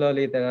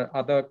similarly, there are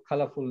other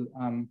colorful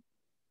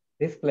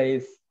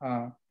displays,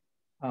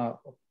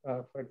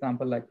 for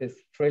example, like this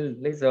frilled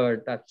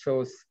lizard that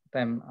shows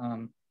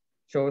them,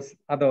 shows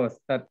others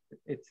that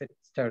it's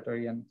its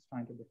territory and it's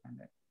trying to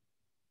defend it.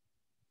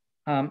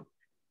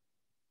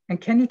 And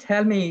can you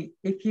tell me,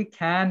 if you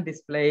can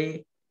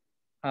display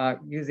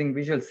using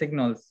visual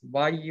signals,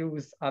 why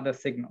use other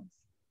signals?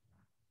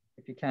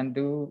 If you can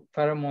do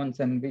pheromones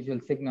and visual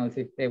signals,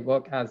 if they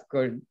work as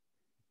good,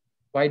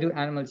 why do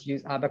animals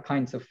use other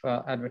kinds of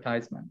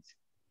advertisements?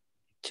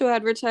 To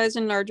advertise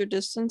in larger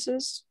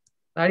distances?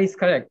 That is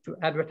correct, to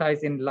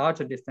advertise in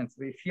larger distances.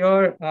 If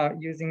you're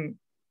using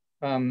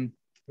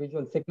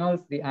visual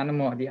signals, the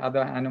animal, the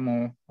other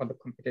animal or the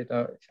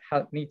competitor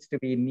needs to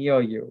be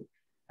near you.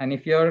 And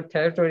if your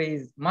territory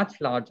is much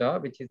larger,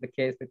 which is the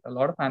case with a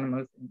lot of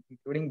animals,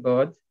 including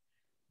birds,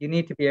 you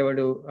need to be able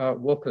to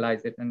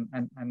vocalize it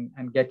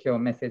and get your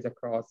message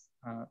across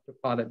to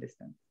farther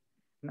distance.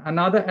 And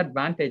another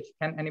advantage,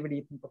 can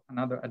anybody think of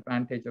another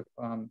advantage of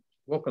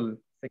vocal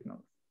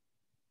signals?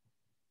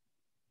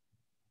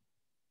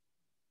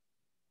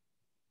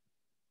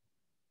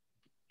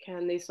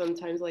 Can they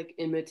sometimes like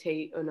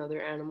imitate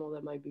another animal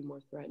that might be more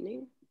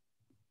threatening?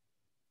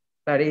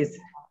 That is,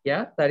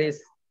 yeah, that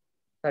is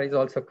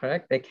also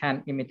correct. They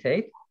can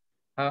imitate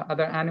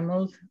other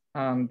animals.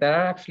 There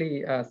are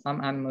actually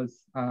some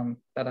animals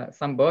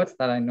some birds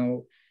that I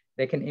know,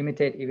 they can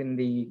imitate even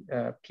the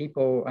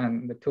people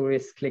and the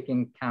tourists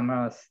clicking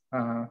cameras,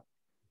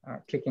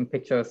 clicking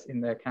pictures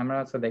in their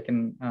camera, so they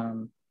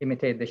can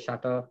imitate the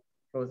shutter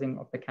closing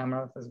of the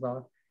cameras as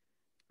well.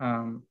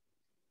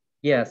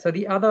 Yeah, so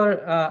the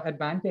other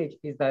advantage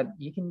is that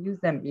you can use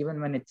them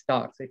even when it's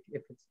dark. So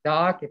if it's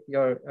dark, if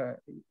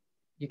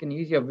you can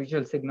use your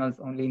visual signals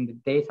only in the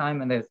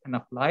daytime and there's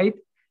enough light,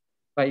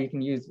 but you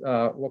can use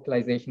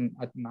vocalization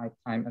at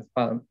nighttime as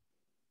well.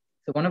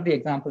 So one of the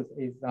examples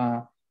is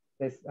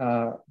this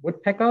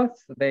woodpecker.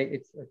 So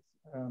it's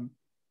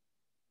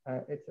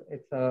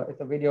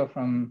a video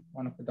from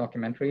one of the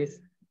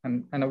documentaries,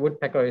 and a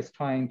woodpecker is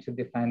trying to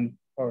defend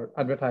or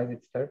advertise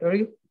its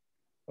territory.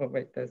 Oh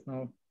wait, there's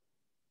no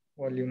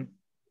volume.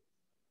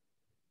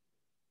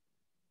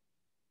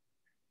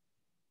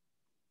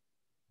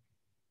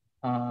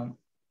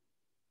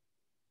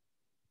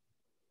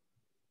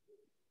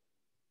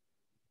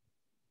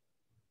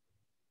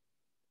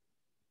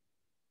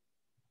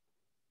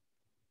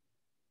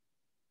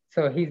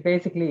 So he's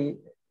basically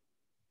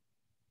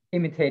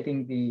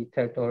imitating the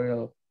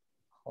territorial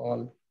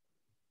call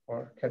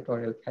or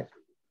territorial peck.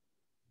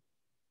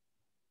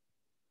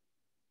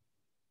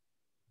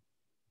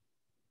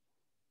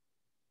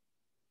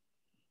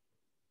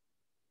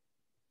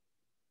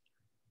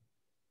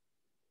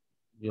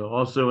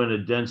 Also in a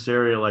dense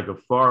area like a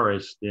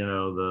forest,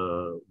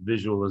 the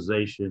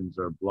visualizations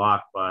are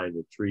blocked by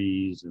the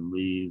trees and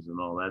leaves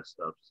and all that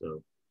stuff.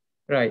 So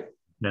right,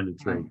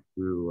 penetrate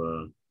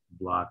through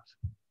blocked.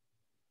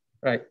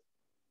 Right.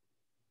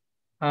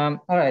 All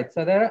right,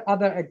 so there are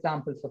other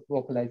examples of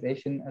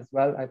vocalization as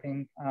well. I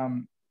think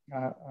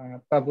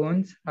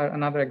baboons are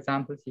another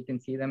example. So you can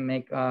see them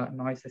make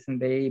noises and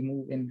they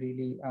move in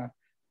really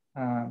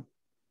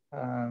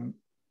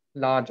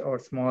large or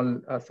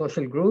small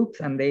social groups,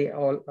 and they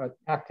all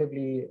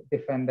actively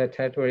defend their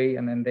territory,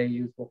 and then they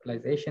use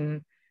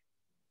vocalization.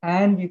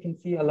 And you can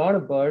see a lot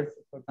of birds,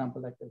 for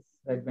example, like this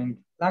red-winged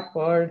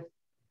blackbird,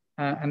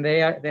 and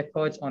they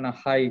perch on a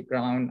high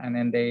ground, and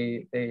then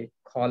they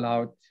call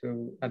out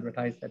to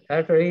advertise their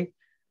territory.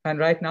 And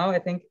right now, I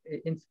think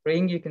in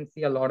spring, you can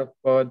see a lot of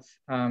birds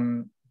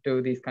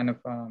do these kind of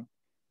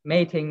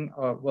mating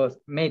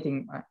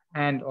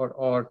and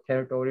or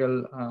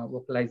territorial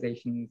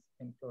vocalizations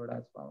in Florida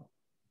as well.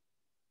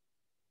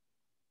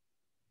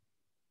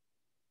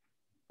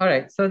 All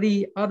right, so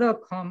the other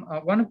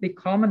one of the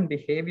common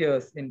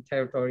behaviors in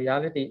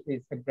territoriality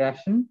is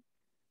aggression.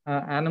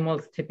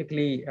 Animals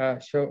typically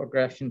show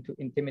aggression to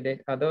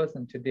intimidate others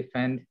and to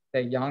defend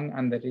their young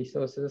and the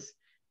resources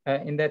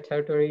in their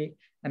territory.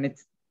 And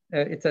it's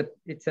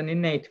an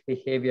innate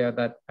behavior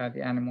that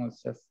the animals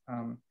just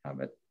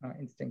have it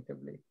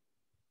instinctively.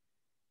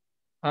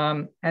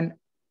 And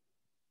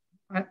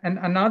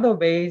another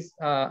ways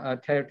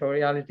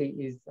territoriality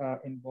is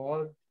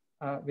involved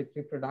with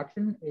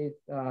reproduction is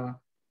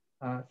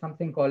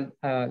something called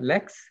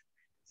leks.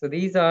 So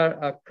these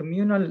are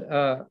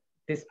communal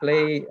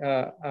display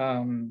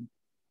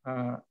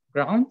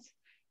grounds.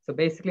 So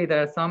basically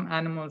there are some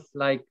animals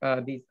like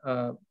these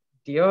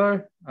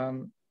deer,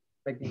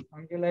 like these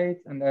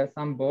ungulates, and there are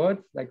some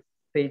birds like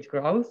sage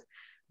grouse,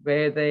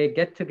 where they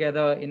get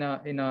together in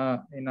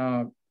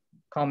a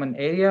common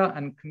area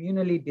and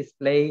communally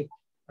display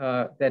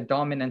their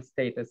dominant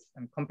status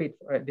and compete,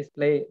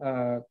 display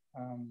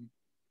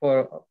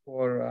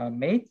for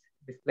mates,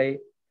 the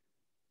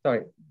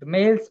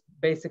males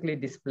basically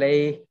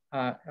display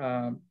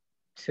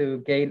to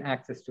gain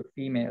access to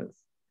females.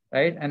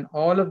 right? And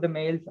all of the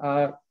males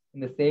are in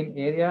the same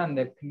area and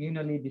they're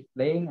communally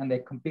displaying and they're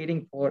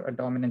competing for a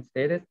dominant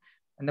status.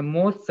 And the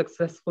most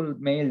successful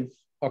males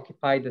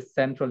occupy the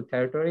central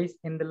territories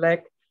in the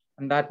lek.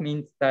 And that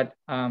means that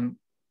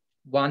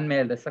one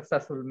male, the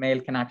successful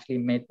male, can actually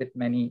mate with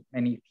many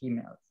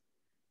females,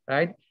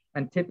 right?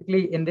 And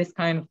typically in this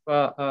kind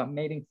of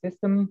mating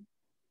system,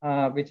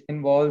 which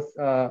involves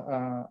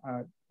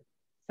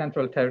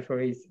central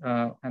territories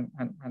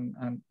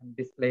and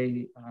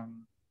display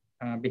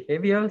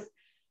behaviors,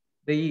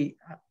 the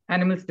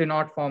animals do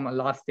not form a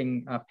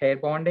lasting pair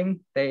bonding.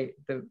 The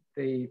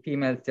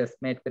females just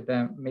mate with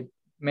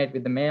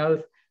the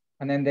males,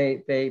 and then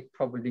they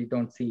probably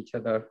don't see each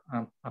other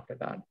after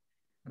that.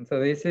 And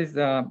so this is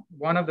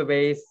one of the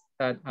ways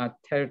that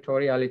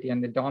territoriality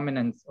and the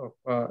dominance of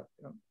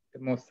the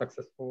most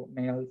successful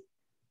males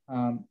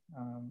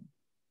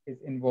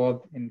is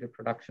involved in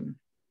reproduction.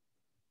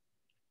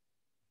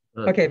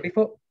 Okay,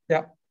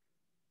 yeah.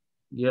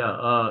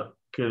 Yeah,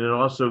 can it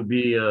also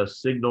be a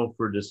signal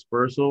for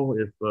dispersal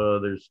if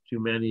there's too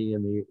many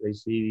they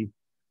see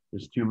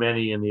there's too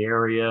many in the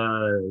area,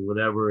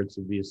 whatever, it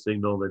should be a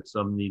signal that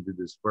some need to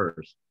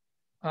disperse?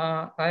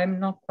 I'm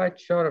not quite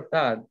sure of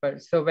that,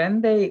 but so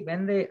when they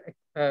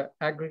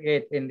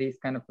aggregate in these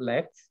kind of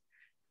leks,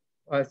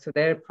 so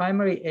their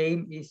primary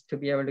aim is to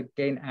be able to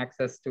gain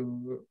access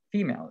to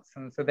females.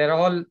 And so they're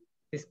all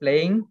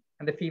displaying,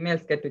 and the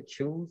females get to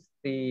choose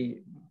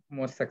the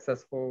most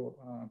successful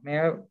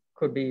male.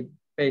 Could be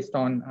based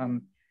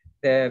on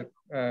their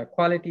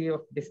quality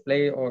of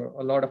display or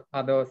a lot of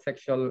other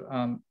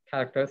sexual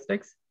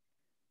characteristics.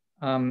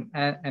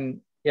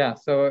 And yeah,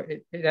 so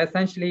it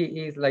essentially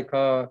is like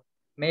a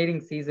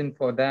mating season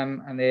for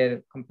them, and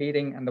they're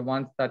competing, and the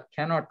ones that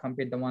cannot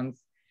compete, the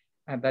ones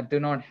that do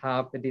not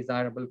have the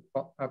desirable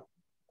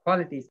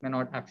qualities, may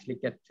not actually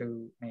get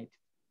to mate.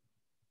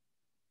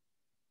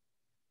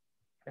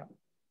 Yeah.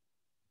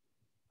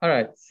 All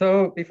right,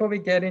 so before we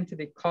get into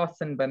the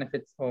costs and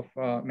benefits of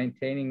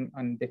maintaining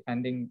and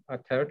defending a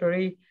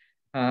territory,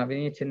 we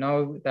need to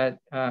know that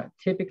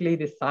typically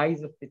the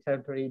size of the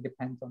territory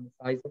depends on the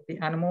size of the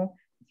animal.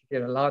 If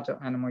you're a larger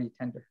animal, you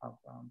tend to have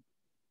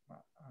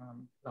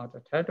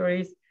larger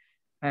territories.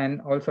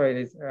 And also it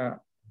is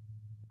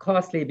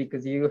costly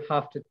because you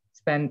have to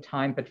spend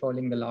time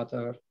patrolling the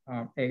larger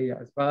area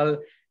as well.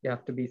 You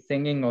have to be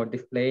singing or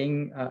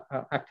displaying,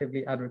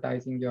 actively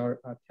advertising your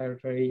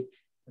territory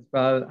as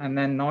well. And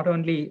then not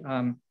only,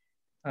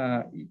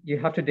 you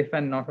have to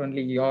defend not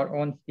only your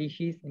own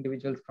species,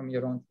 individuals from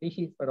your own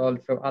species, but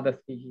also other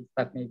species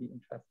that may be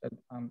interested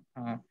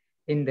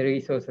in the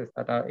resources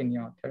that are in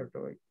your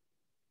territory.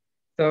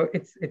 So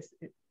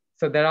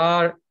so there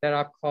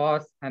are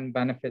costs and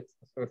benefits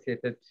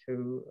associated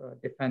to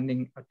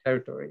defending a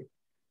territory,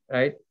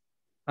 right?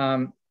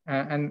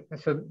 And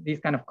so these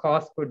kind of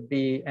costs could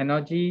be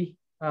energy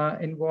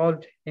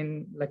involved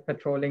in like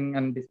patrolling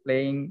and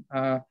displaying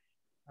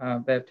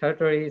their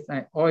territories,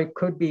 or it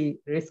could be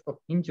risk of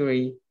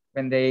injury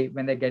when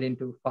they get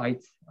into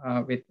fights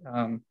with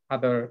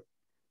other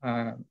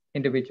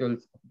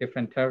individuals of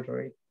different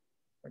territory,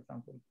 for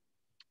example.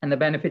 And the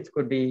benefits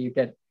could be you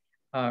get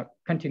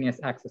continuous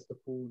access to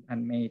food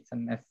and mates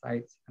and nest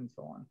sites and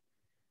so on,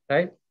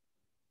 right?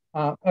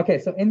 Okay,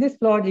 so in this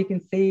plot, you can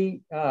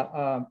see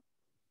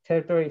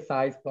territory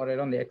size plotted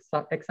on the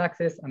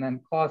x-axis and then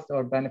cost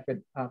or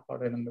benefit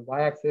plotted on the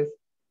y-axis.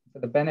 So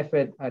the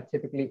benefit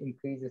typically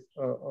increases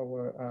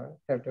over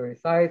territory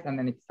size, and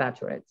then it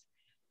saturates.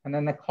 And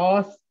then the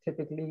cost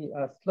typically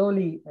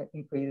slowly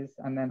increases,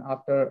 and then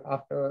after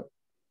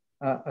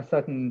a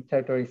certain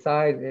territory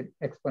size, it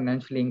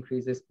exponentially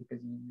increases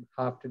because you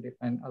have to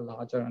defend a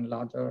larger and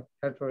larger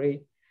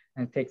territory,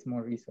 and it takes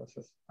more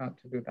resources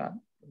to do that,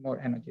 more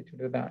energy to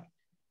do that.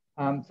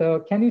 So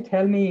can you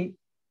tell me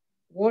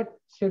what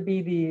should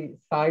be the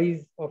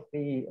size of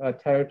the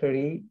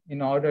territory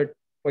in order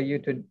for you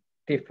to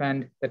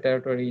defend the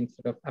territory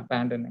instead of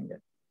abandoning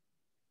it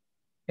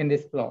in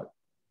this plot?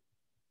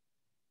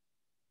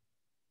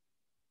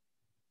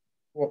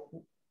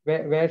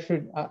 Where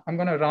should, I'm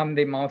gonna run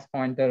the mouse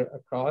pointer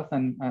across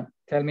and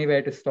tell me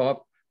where to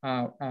stop.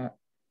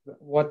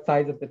 What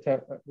size of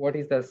what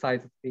is the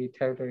size of the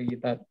territory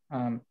that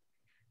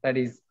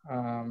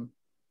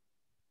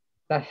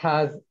that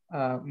has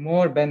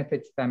more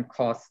benefits than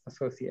costs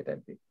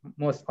associated with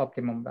most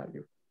optimum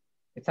value?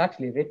 It's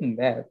actually written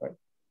there, but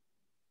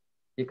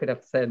you could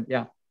have said,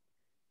 yeah.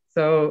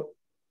 So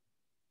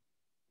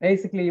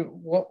basically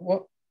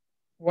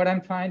what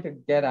I'm trying to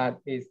get at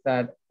is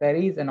that there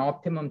is an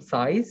optimum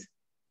size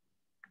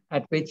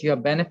at which your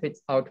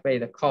benefits outweigh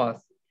the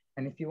cost.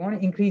 And if you want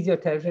to increase your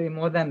territory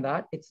more than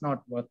that, it's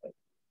not worth it,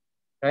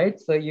 right?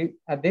 So you,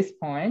 at this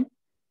point,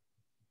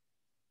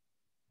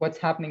 what's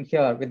happening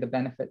here with the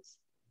benefits?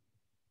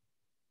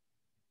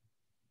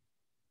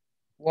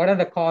 What are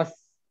the costs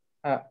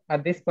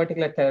at this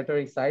particular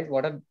territory size?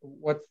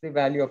 What's the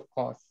value of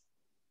cost?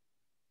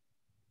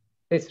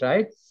 This,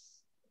 right?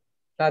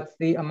 That's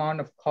the amount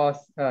of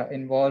cost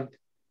involved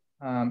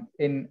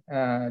in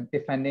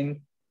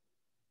defending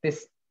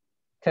this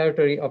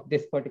territory of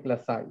this particular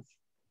size.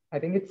 I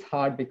think it's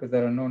hard because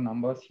there are no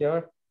numbers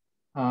here.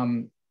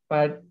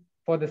 But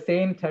for the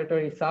same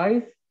territory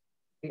size,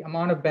 the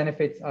amount of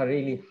benefits are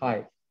really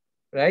high,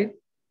 right?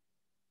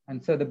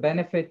 And so the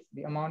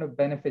amount of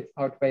benefits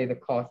outweigh the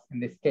costs in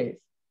this case.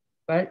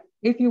 But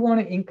if you want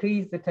to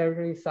increase the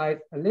territory size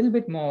a little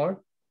bit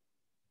more,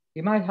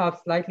 you might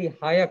have slightly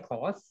higher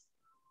costs,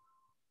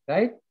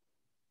 right?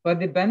 But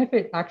the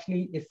benefit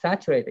actually is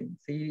saturating.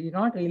 So you're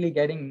not really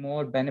getting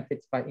more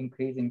benefits by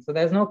increasing. So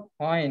there's no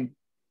point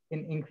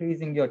in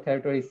increasing your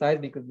territory size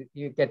because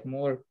you get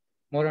more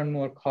and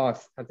more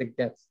costs as it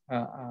gets,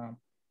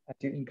 as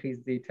you increase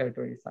the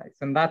territory size.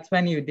 And that's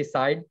when you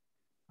decide,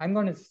 I'm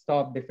going to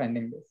stop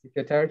defending this. If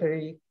your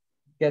territory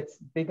gets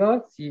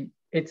bigger,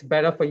 it's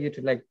better for you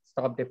to like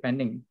stop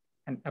defending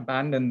and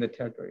abandon the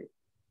territory,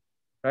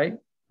 right?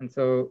 And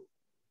so,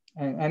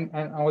 and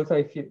also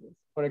if you,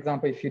 for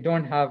example, if you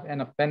don't have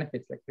enough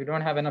benefits, like you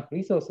don't have enough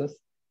resources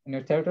and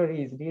your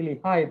territory is really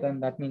high, then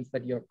that means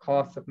that your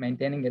costs of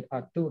maintaining it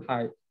are too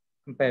high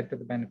compared to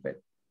the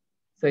benefit.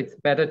 So it's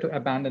better to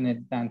abandon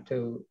it than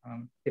to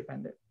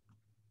defend it.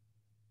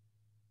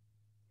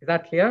 Is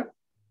that clear?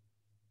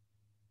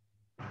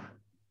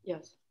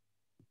 Yes.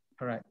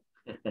 All right.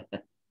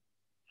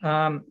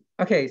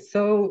 Okay,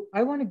 so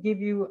I want to give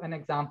you an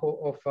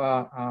example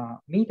of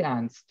meat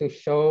ants to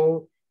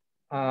show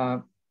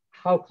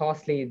how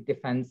costly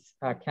defense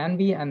can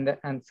be, and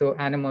so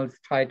animals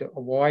try to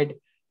avoid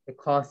the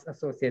costs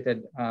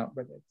associated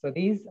with it. So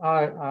these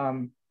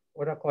are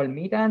what are called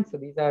meat ants. So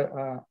these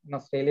are an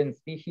Australian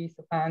species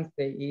of ants.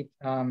 They eat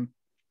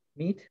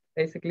meat,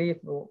 basically,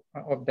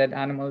 of dead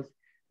animals.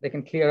 They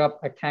can clear up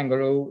a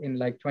kangaroo in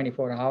like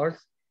 24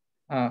 hours.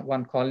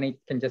 One colony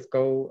can just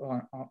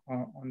go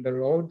on the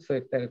road. So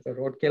if there is a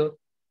roadkill,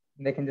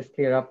 they can just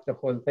clear up the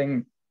whole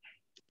thing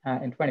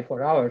in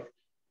 24 hours.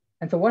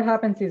 And so what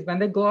happens is when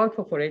they go out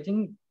for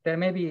foraging, there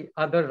may be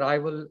other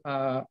rival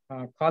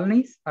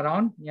colonies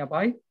around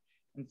nearby.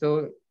 And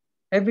so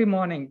every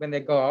morning when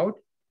they go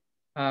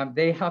out,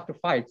 they have to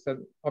fight. So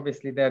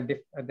obviously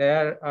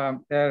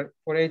they're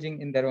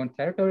foraging in their own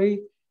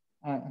territory.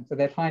 And so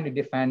they're trying to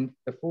defend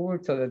the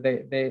food so that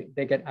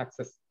they get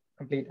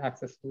complete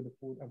access to the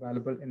food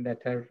available in their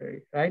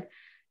territory, right?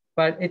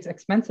 But it's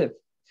expensive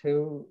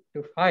to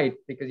fight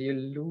because you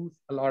lose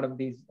a lot of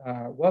these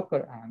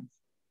worker ants,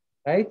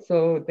 right?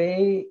 So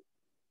they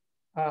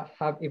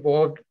have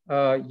evolved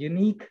a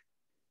unique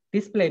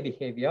display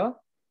behavior,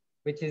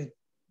 which is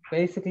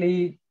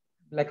basically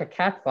like a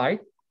cat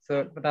fight.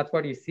 So but that's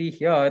what you see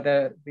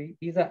here.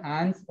 These are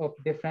ants of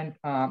different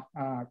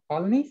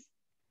colonies,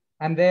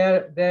 and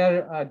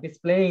they're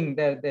displaying,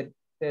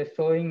 they're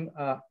showing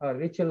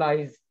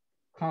ritualized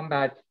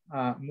combat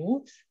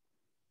moves,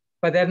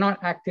 but they're not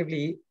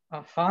actively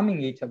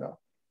harming each other.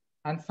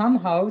 And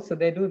somehow, so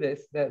they do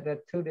this,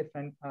 they're two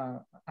different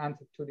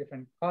ants of two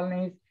different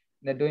colonies.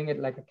 They're doing it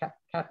like a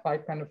cat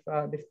fight kind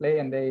of display,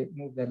 and they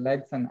move their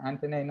legs and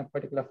antennae in a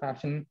particular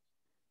fashion.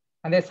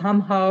 And they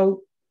somehow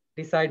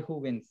decide who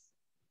wins.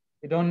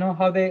 They don't know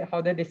how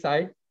they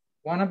decide.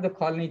 One of the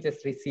colony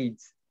just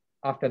recedes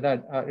after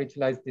that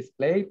ritualized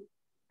display,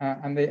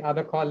 and the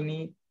other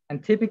colony,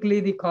 and typically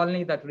the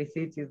colony that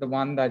recedes is the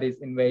one that is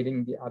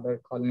invading the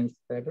other colony's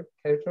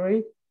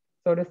territory,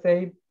 so to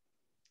say.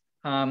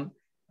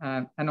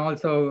 And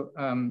also,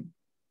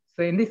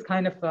 so in this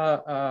kind of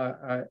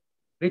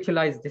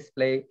ritualized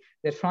display,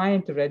 they're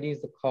trying to reduce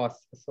the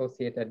costs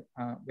associated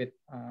with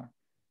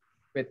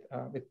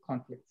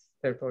conflicts,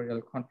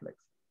 territorial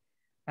conflicts.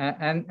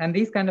 And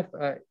these kind of,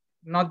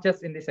 not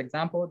just in this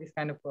example, this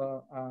kind of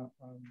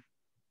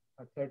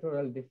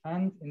territorial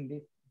defense in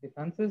these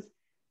defenses,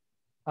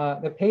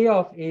 the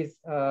payoff is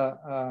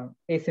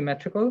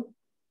asymmetrical.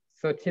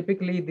 So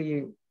typically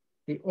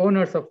the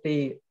owners of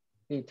the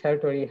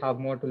territory have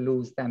more to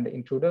lose than the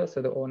intruder.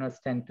 So the owners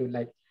tend to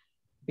like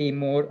be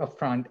more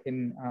upfront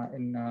in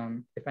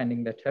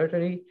defending the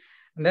territory.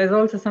 And there's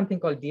also something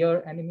called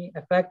deer enemy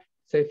effect.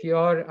 So if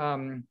you're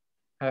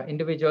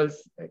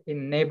individuals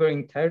in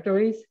neighboring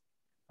territories,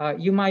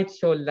 you might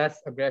show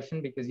less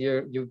aggression because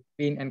you've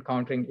been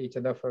encountering each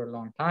other for a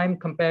long time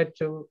compared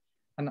to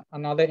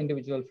another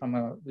individual from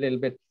a little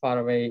bit far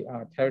away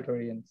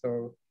territory. And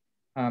so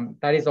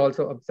that is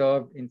also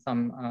observed in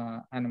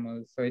some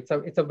animals. So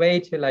it's a way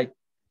to like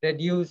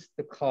reduce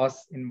the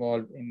costs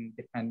involved in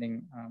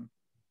defending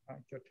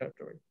your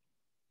territory.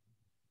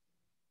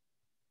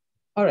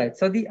 All right,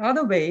 so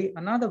another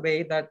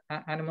way that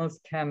animals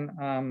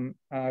can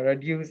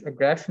reduce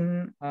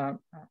aggression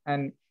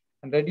and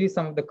reduce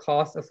some of the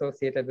costs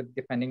associated with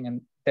defending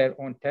in their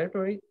own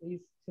territory is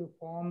to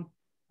form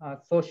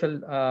social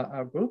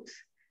groups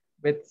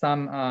with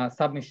some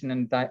submission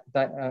and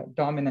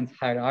dominance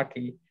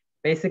hierarchy.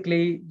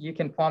 Basically, you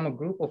can form a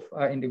group of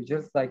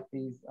individuals like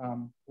these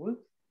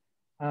wolves,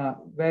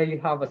 where you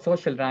have a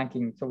social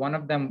ranking. So one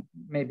of them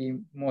may be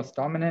most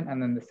dominant, and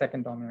then the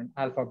second dominant,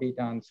 alpha,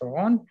 beta, and so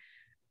on.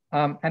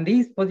 And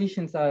these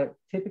positions are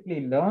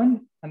typically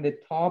learned, and the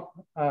top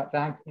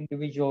ranked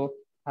individual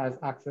has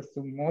access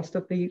to most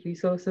of the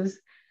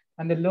resources.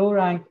 And the low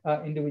rank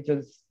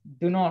individuals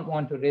do not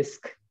want to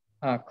risk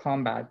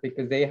combat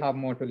because they have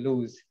more to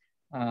lose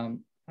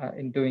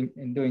in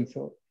doing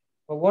so.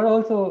 But what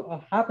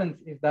also happens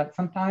is that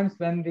sometimes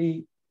when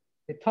the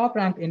top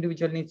ranked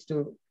individual needs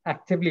to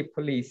actively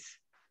police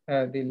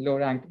the low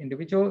ranked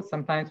individual,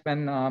 sometimes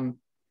when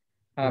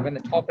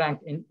the top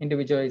ranked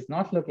individual is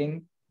not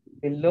looking,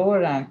 the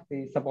lower rank,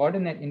 the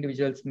subordinate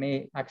individuals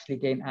may actually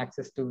gain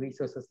access to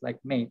resources like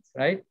mates,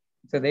 right?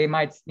 So they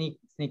might sneak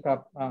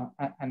up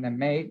and then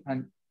mate,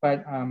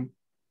 but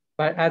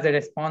as a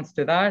response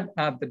to that,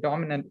 the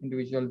dominant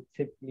individual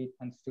typically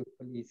tends to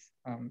police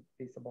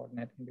the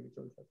subordinate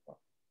individuals as well.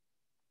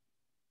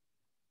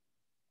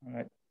 All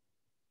right.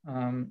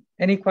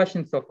 Any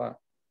questions so far?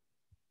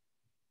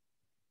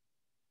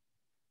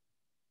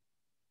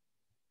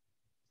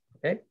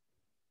 Okay,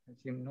 I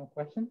assume no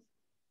questions.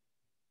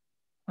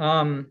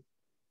 All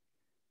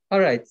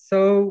right,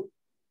 so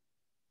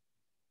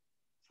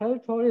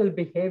territorial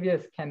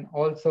behaviors can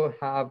also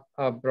have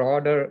a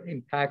broader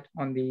impact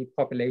on the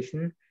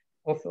population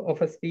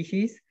of a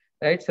species,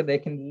 right? So they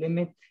can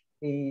limit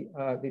the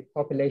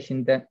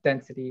population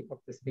density of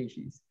the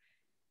species.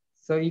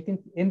 So you can,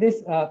 in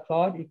this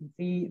plot, you can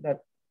see that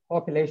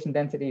population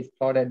density is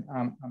plotted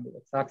on the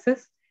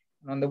x-axis.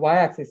 And on the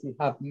y-axis, you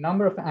have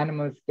number of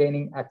animals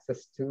gaining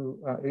access to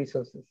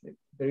resources.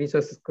 The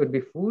resources could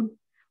be food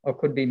or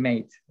could be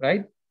mates,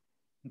 right?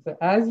 And so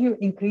as you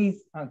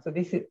increase, so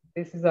this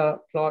is a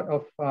plot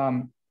of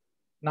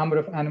number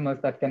of animals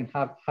that can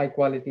have high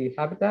quality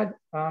habitat,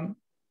 and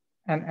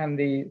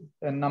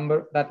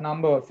that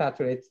number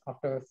saturates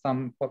after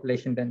some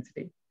population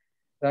density,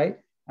 right?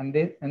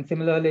 And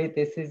similarly,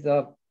 this is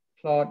a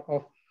plot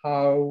of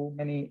how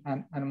many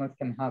animals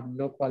can have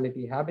low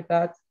quality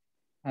habitats,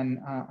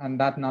 and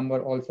that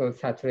number also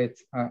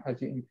saturates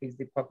as you increase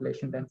the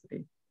population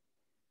density,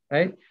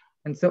 right?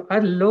 And so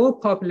at low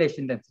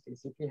population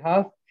densities, if you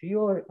have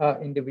fewer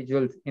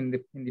individuals in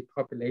the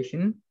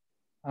population,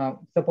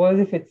 suppose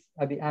if it's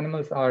the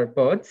animals are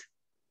birds,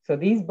 so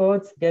these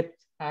birds get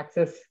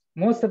access,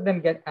 most of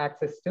them get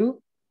access to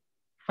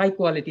high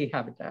quality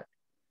habitat,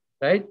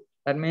 right?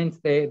 That means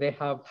they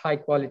have high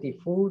quality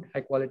food,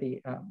 high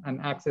quality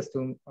and access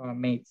to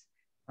mates,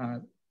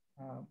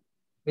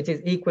 which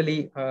is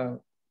equally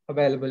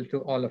available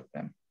to all of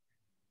them,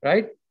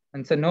 right?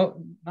 And so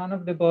none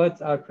of the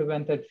birds are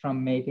prevented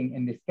from mating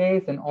in this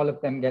case, and all of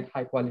them get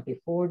high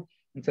quality food.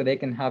 And so they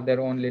can have their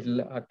own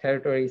little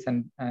territories,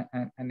 and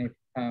if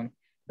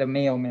they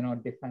may or may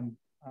not defend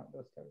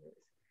those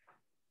territories.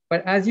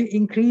 But as you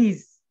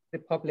increase the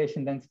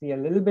population density a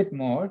little bit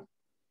more,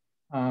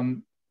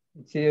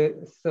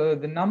 so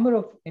the number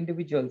of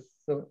individuals,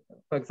 so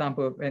for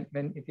example,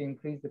 if you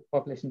increase the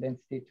population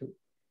density to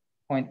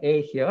point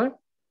A here,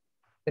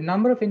 the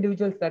number of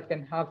individuals that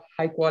can have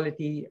high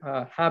quality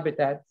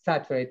habitat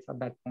saturates at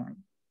that point.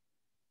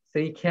 So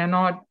you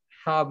cannot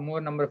have more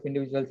number of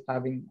individuals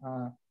having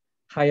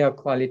higher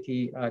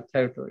quality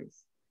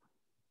territories,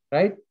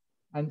 right?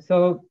 And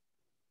so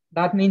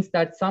that means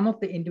that some of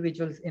the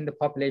individuals in the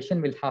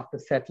population will have to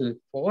settle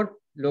for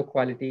low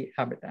quality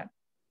habitat.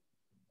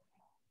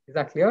 Is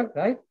that clear,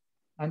 right?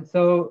 And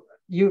so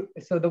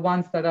the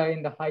ones that are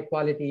in the high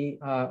quality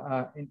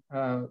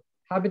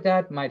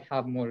habitat might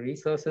have more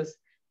resources,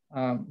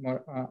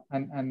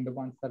 and the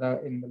ones that are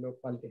in the low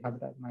quality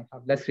habitat might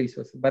have less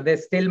resources, but they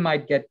still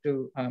might get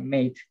to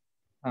mate.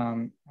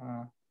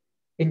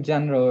 In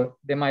general,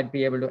 they might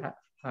be able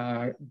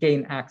to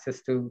gain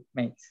access to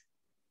mates.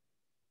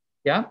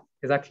 Yeah,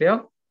 is that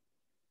clear?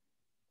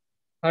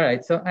 All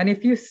right, so, and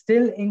if you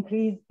still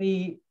increase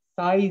the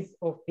size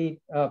of the,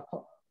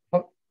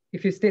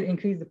 if you still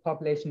increase the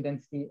population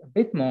density a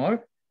bit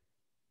more,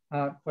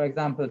 for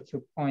example,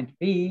 to point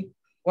B,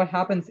 what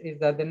happens is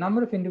that the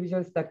number of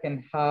individuals that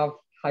can have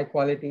high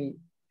quality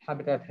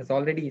habitat has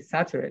already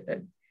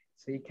saturated.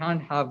 So you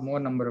can't have more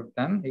number of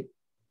them,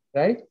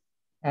 right?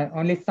 And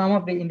only some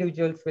of the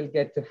individuals will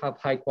get to have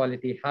high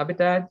quality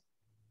habitat.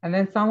 And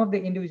then some of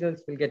the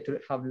individuals will get to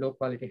have low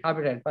quality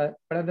habitat. But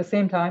at the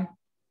same time,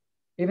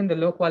 even the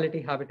low quality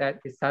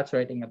habitat is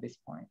saturating at this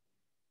point.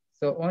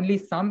 So only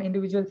some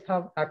individuals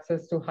have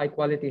access to high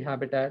quality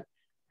habitat,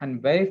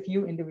 and very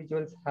few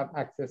individuals have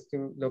access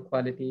to low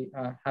quality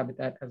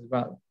habitat as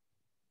well,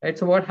 right?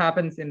 So what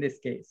happens in this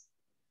case?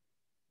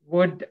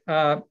 What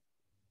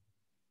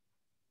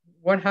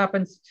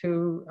happens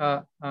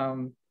to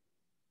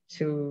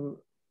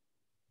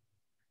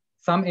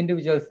some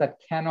individuals that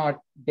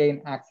cannot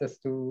gain access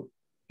to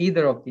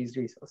either of these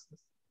resources?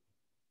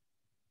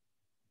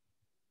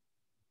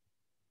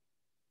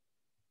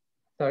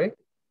 Sorry?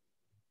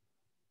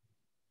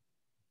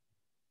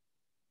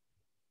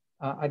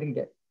 I didn't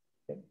get.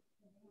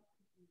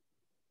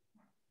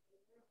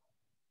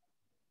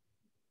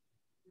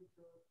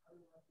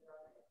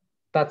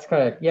 That's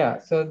correct. Yeah.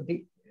 So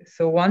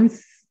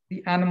once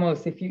the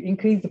animals, if you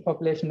increase the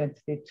population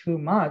density too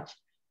much,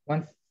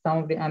 once some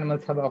of the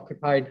animals have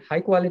occupied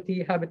high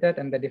quality habitat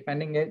and they're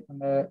defending it,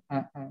 and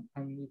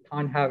you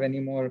can't have any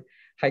more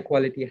high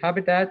quality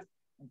habitat.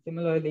 And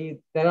similarly,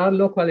 there are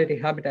low quality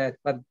habitats,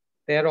 but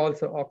they're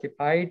also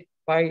occupied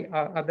by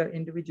other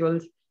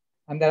individuals.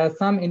 And there are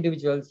some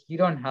individuals, you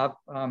don't have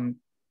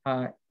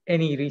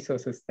any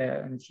resources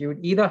there. And you would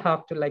either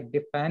have to like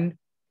defend,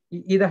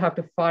 you either have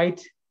to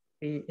fight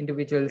the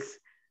individuals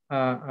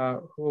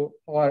who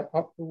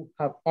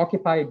have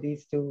occupied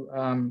these two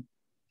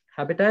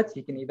habitats.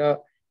 You can either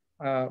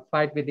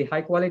fight with the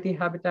high quality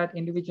habitat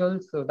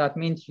individuals. So that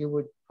means you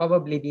would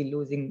probably be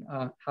losing,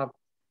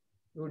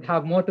 you would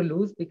have more to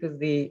lose because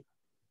the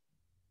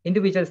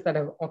individuals that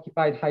have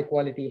occupied high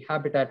quality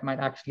habitat might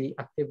actually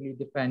actively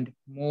defend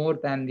more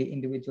than the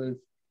individuals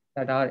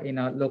that are in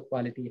a low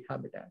quality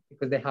habitat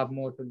because they have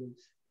more to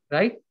lose,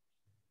 right?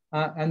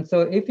 And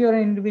so if you're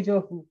an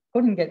individual who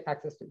couldn't get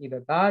access to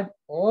either that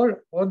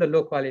or the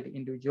low quality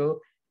individual,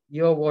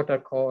 your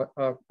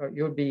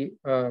you'd be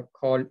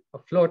called a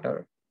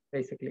floater,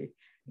 basically.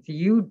 So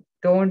you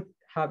don't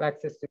have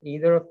access to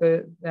either of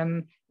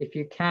them. If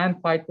you can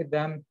fight with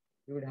them,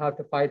 you would have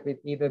to fight with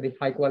either the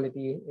high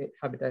quality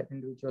habitat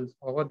individuals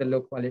or the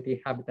low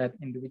quality habitat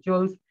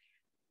individuals.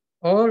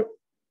 Or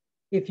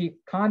if you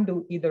can't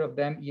do either of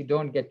them, you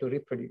don't get to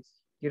reproduce.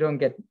 You don't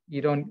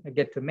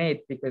get to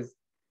mate because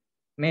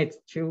mates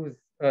choose,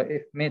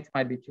 if mates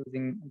might be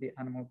choosing the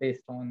animal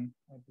based on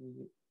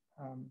the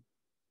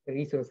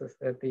resources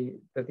that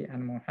the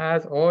animal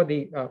has, or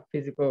the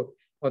physical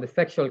or the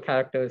sexual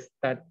characters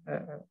that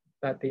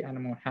the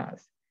animal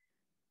has.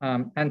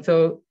 And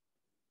so,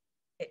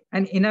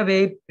 and in a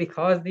way,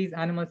 because these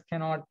animals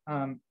cannot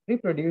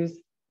reproduce,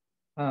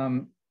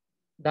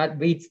 that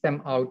weeds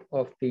them out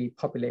of the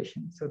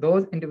population. So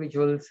those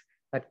individuals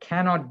that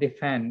cannot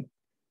defend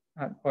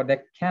or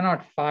that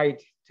cannot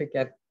fight to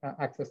get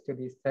access to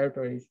these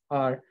territories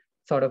are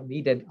sort of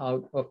weeded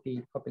out of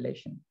the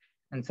population.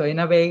 And so in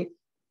a way,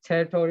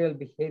 territorial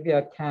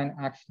behavior can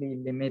actually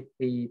limit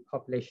the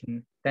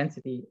population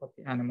density of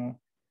the animal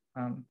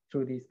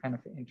through these kind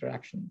of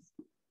interactions.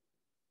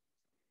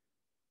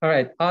 All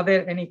right, are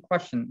there any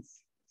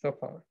questions so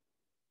far?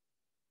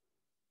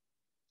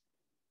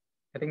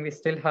 I think we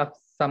still have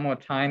some more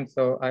time,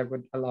 so I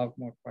would allow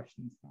more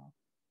questions now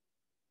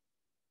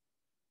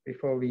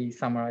before we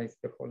summarize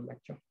the whole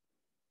lecture.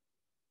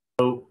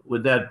 So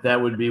would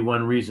that would be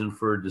one reason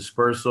for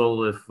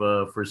dispersal if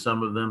for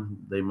some of them,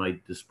 they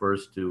might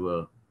disperse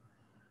to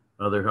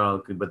other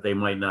holidays, but they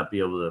might not be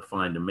able to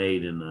find a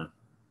mate in the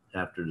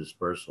after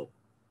dispersal.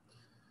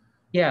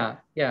 Yeah.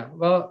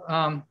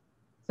 Well,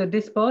 so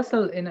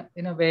dispersal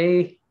in a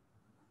way,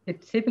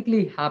 it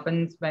typically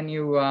happens when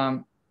you,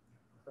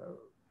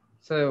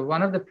 so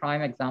one of the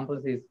prime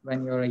examples is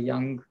when you're a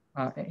young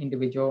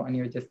individual and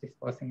you're just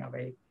dispersing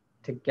away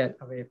to get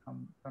away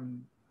from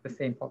the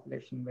same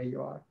population where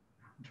you are,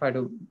 try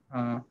to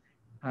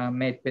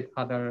mate with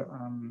other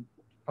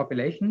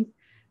populations.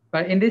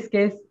 But in this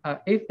case,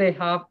 if they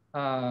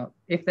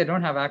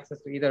don't have access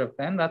to either of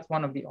them, that's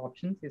one of the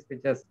options, is to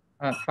just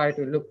try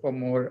to look for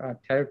more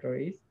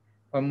territories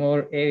or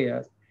more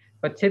areas.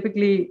 But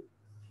typically,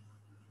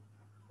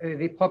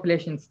 the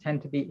populations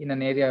tend to be in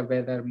an area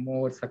where they're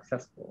more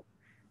successful.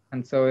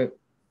 And so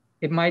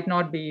it might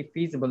not be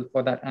feasible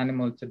for that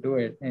animal to do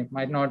it. It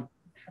might not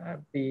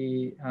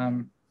be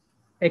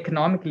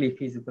economically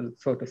feasible,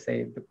 so to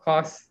say. The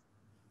costs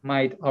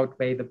might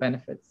outweigh the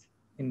benefits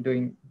in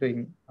doing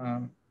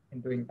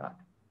that.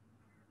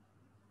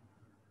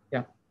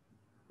 Yeah.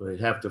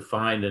 They'd have to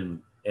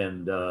find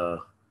and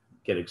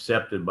get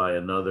accepted by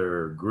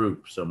another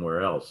group somewhere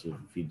else.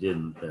 If you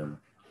didn't, then.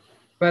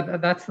 But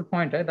that's the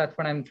point, right? That's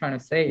what I'm trying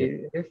to say.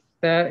 Yeah. If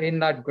they're in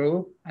that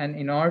group, and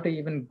in order to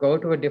even go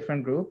to a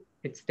different group,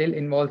 it still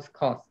involves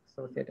costs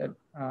associated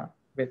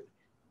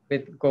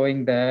with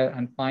going there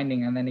and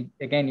finding. And then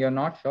again, you're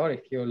not sure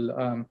if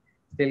you'll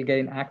still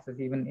gain access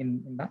even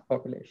in that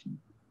population.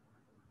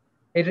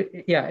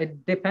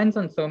 It depends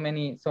on so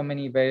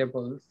many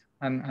variables,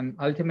 and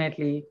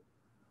ultimately,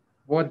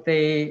 what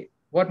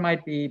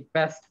might be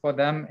best for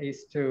them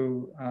is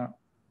to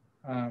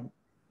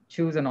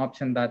choose an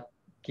option that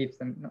keeps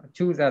them,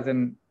 choose as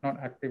in not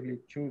actively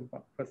choose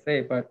per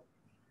se, but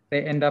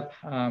they end up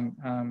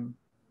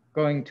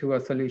going to a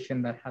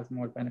solution that has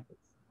more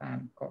benefits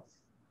than costs.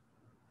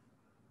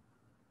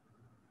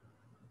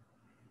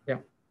 Yeah.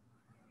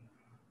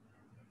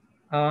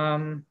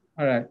 All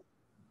right.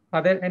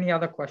 Are there any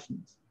other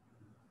questions?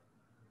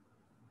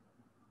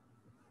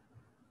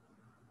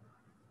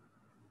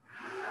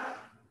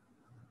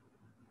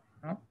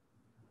 No?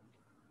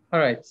 All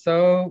right.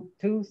 So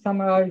to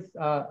summarize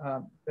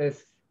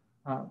this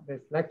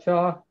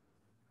lecture,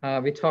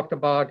 we talked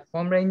about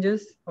home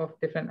ranges of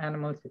different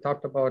animals. We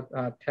talked about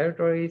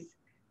territories.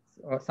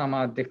 Or some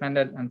are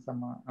defended and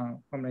some are,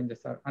 home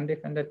ranges are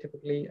undefended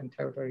typically, and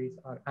territories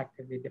are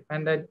actively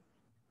defended.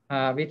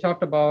 We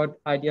talked about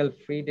ideal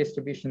free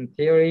distribution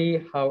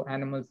theory, how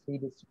animals free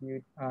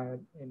distribute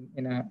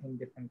in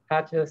different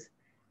patches.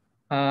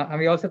 And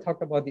we also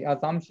talked about the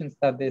assumptions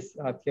that this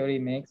theory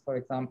makes, for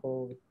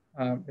example,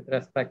 with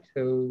respect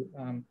to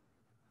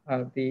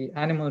the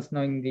animals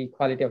knowing the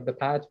quality of the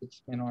patch,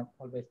 which may not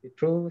always be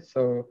true.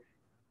 So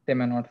they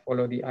may not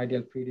follow the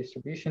ideal free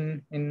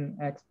distribution in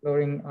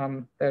exploring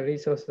their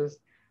resources.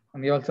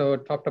 And we also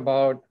talked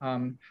about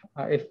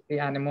if the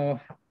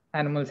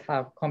animals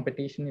have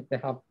competition, if they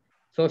have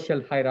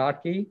social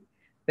hierarchy,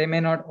 they may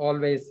not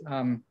always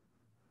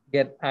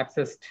get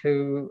access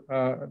to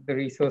the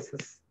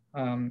resources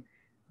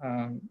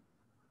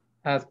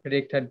as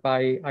predicted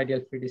by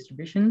ideal free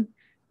distribution.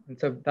 And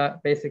so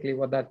that basically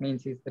what that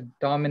means is the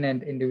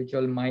dominant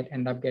individual might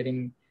end up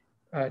getting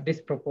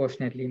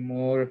disproportionately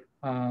more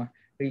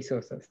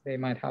resources. They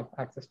might have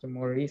access to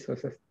more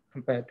resources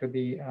compared to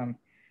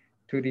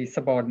the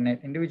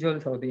subordinate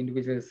individuals or the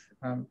individuals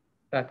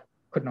that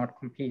could not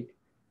compete,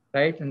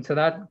 right? And so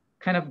that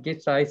kind of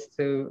gives rise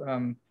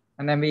to,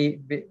 and then we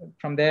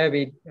from there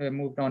we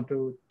moved on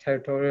to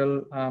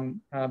territorial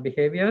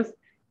behaviors.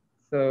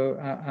 So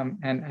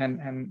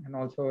and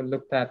also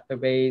looked at the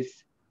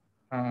ways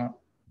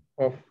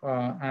of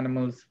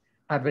animals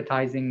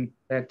advertising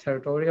their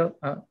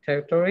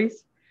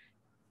territories.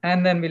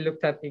 And then we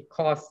looked at the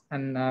costs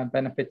and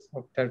benefits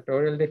of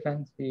territorial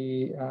defense.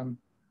 We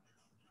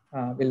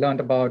learned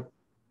about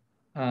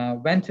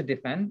when to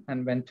defend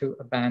and when to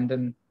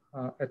abandon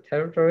a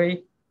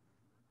territory.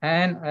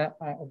 And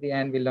at the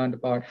end, we learned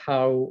about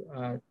how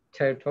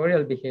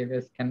territorial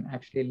behaviors can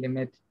actually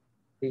limit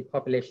the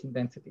population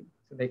density.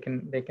 So they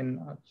can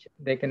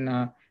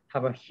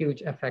have a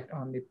huge effect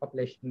on the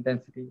population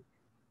density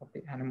of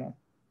the animal.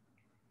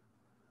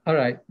 All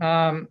right.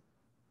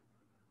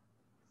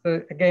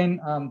 So again,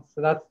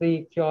 so that's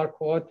the QR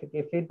code to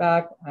give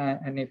feedback.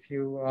 And if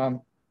you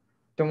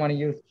don't want to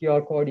use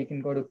QR code, you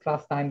can go to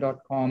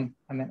classtime.com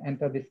and then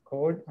enter this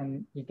code,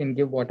 and you can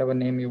give whatever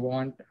name you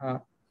want,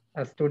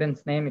 a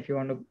student's name if you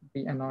want to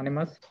be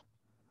anonymous,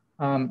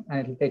 and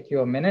it'll take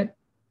you a minute.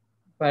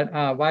 But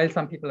while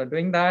some people are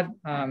doing that,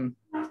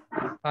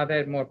 are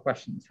there more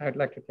questions? I'd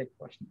like to take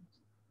questions.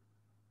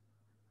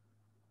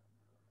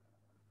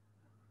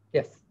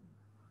 Yes.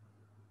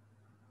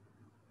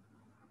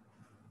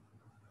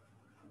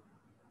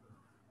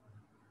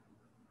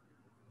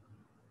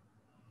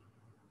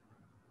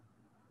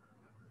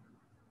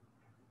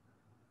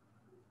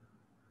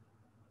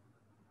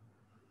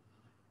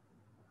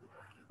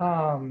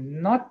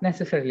 Not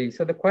necessarily.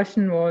 So the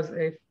question was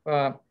if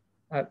I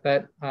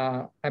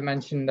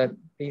mentioned that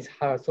these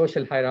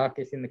social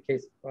hierarchies in the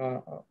case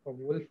of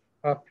wolf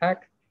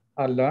pack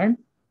are learned.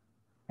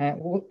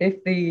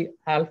 If the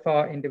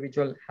alpha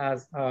individual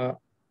has a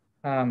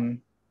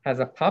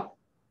pup,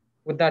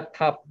 would that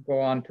pup go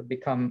on to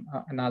become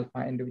an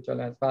alpha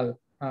individual as well?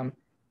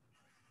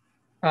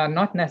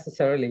 Not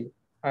necessarily.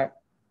 I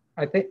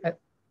think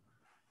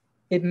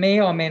it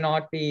may or may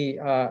not be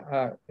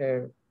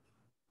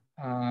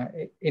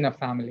in a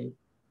family.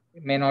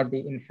 It may not be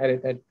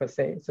inherited per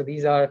se. So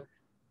these are,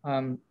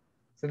 so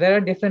there are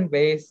different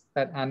ways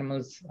that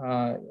animals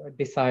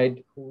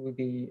decide who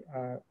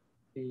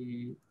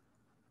the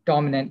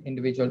dominant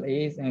individual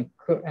is,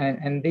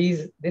 and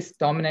this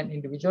dominant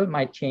individual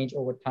might change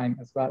over time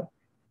as well.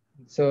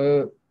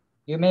 So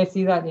you may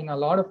see that in a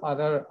lot of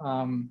other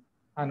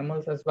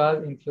animals as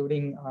well,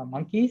 including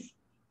monkeys.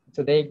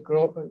 So they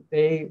go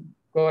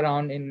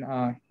around in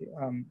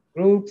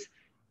groups,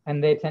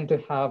 and they tend to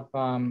have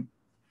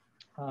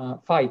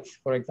fights,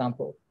 for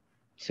example,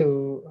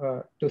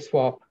 to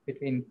swap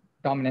between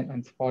dominant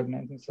and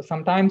subordinate. And so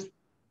sometimes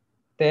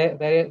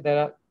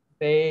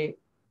they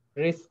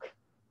risk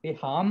the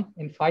harm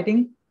in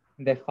fighting,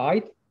 and they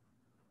fight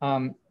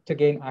to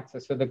gain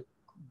access. So the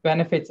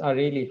benefits are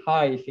really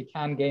high if you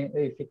can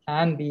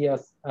be a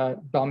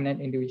dominant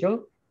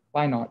individual.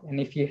 Why not? And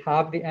if you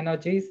have the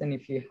energies, and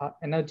if you have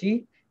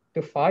energy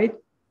to fight,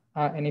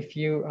 and if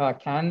you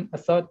can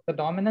assert the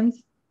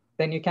dominance,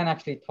 then you can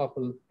actually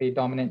topple the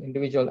dominant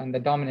individual, and the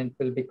dominant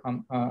will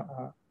become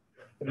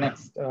the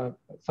next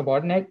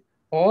subordinate,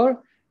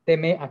 or they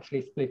may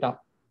actually split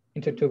up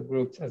into two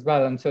groups as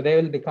well. And so they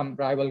will become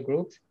rival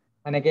groups.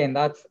 And again,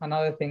 that's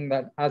another thing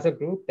that as a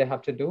group they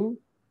have to do,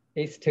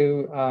 is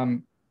to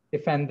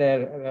defend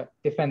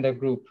their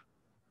group.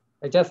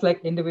 Just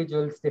like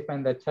individuals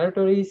defend their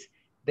territories,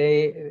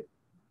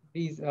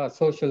 these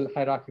social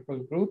hierarchical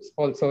groups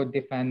also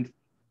defend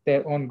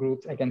their own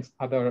groups against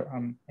other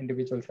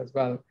individuals as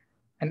well.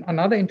 And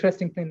another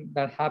interesting thing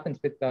that happens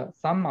with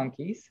some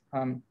monkeys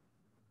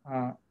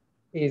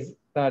is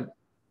that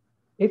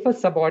if a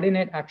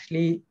subordinate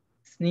actually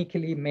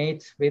sneakily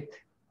mates with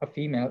a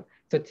female,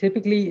 so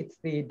typically it's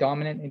the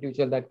dominant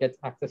individual that gets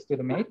access to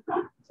the mate.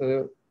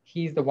 So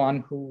he's the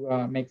one who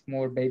makes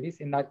more babies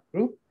in that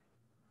group.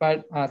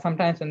 But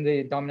sometimes when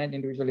the dominant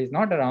individual is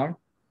not around,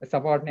 the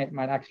subordinate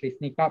might actually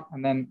sneak up,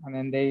 and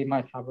then they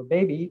might have a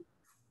baby.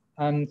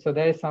 And so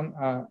there is some,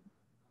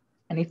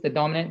 and if the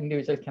dominant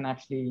individual can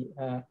actually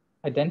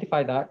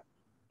identify that,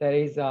 there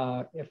is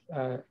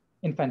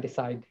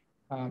infanticide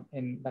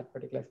in that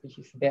particular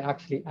species. They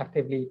actually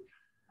actively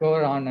go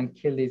around and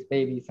kill these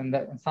babies, and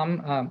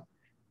some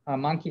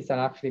monkeys are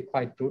actually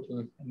quite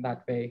brutal in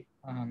that way.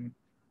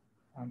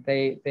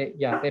 They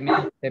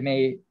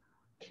may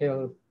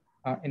kill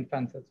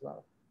infants as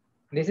well.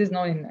 This is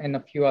known in a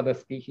few other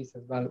species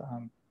as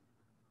well.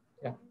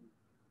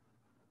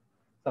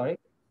 Sorry.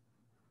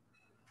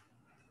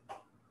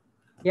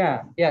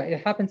 Yeah,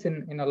 it happens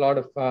in a lot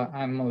of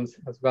animals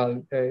as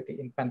well, the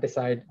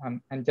infanticide,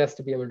 and just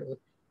to be able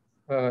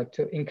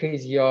to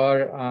increase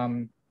your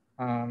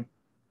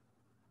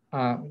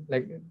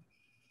like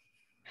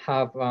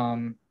have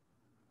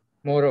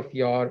more of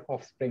your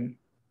offspring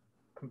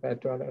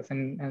compared to others,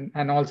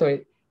 and also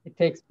it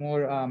takes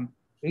more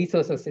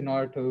resources in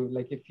order to,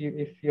 like,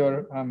 if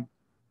you're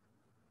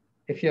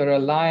a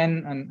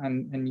lion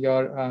and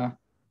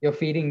you're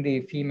feeding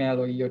the female,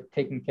 or you're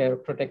taking care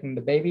of protecting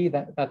the baby,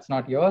 that's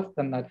not yours,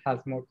 then that has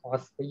more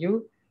cost for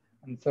you.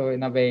 And so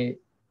in a way,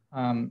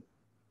 in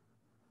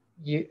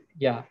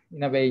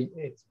a way,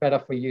 it's better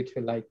for you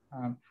to like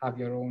have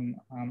your own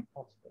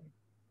offspring.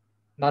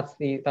 That's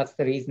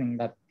the reasoning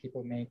that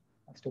people make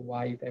as to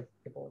why they've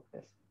evolved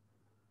this.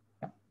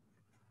 Yeah.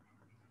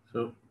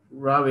 So,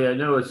 Ravi, I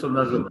know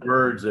sometimes with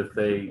birds, if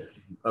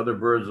other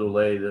birds will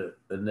lay the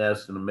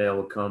nest and the male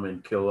will come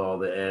and kill all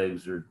the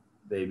eggs or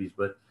babies,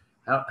 but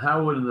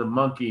how would the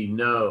monkey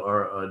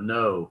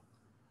know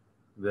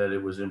that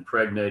it was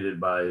impregnated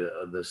by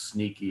the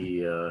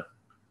sneaky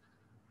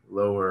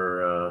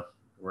lower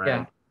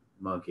rank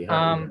monkey?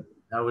 How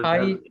would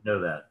you know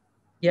that?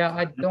 Yeah,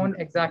 I don't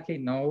exactly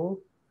know.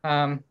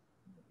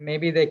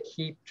 Maybe they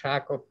keep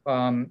track of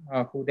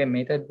who they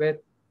mated with.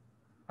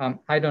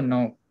 I don't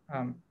know.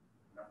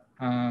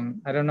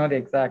 I don't know the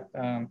exact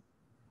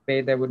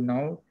way they would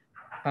know.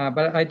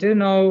 But I do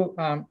know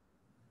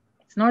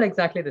it's not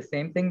exactly the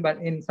same thing, but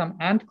in some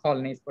ant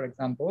colonies, for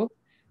example,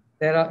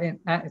 there are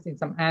in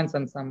some ants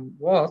and some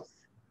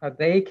wasps,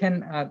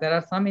 there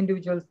are some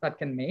individuals that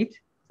can mate.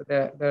 So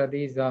there are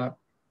these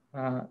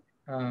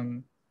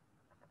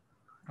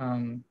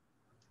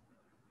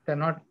they're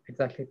not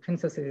exactly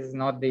princesses, is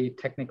not the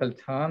technical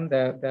term.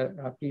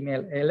 They're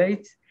female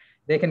alates.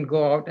 They can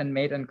go out and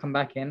mate and come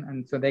back in,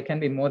 and so there can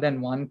be more than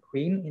one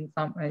queen in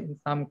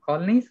some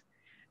colonies.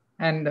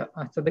 And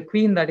so the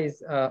queen that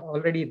is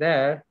already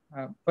there,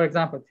 for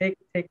example, take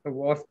the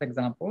wasp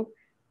example,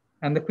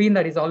 and the queen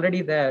that is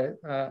already there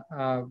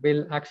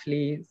will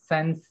actually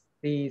sense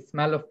the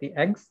smell of the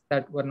eggs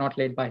that were not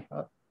laid by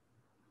her.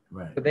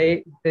 Right. So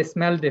they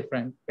smell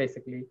different,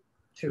 basically,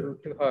 to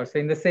her. So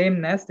in the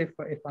same nest, if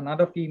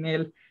another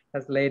female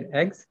has laid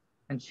eggs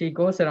and she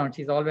goes around,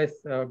 she's always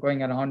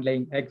going around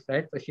laying eggs,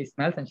 right? So she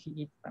smells and she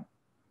eats them.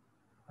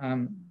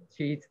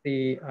 She eats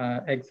the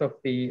eggs of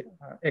the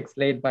eggs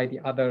laid by the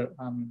other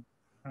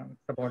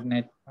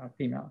subordinate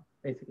female,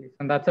 basically.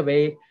 And that's a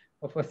way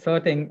of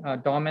asserting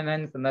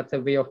dominance, and that's a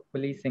way of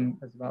policing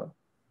as well.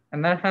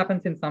 And that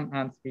happens in some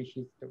ant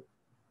species too.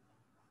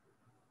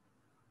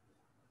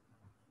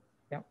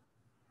 Yeah.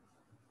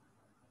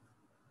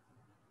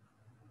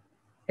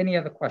 Any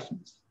other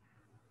questions?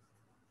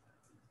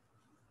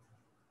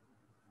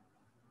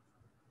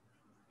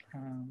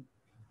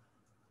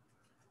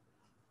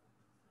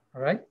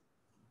 All right.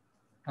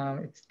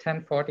 It's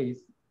 10:40.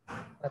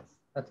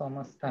 That's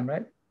almost time,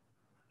 right?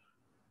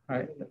 All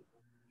right.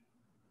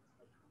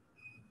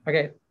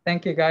 Okay.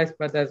 Thank you, guys.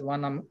 But there's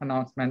one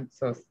announcement,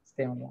 so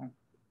stay online.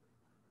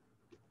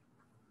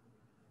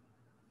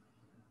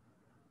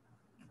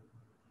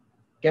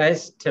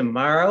 Guys,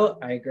 tomorrow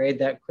I grade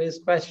that quiz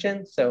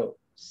question. So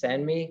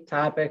send me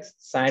topics,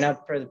 sign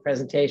up for the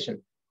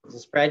presentation. It's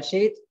a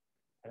spreadsheet.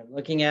 I'm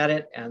looking at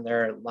it and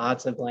there are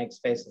lots of blank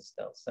spaces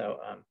still. So,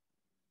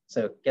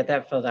 so get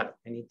that filled out.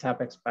 I need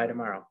topics by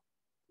tomorrow.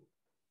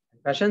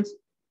 Questions?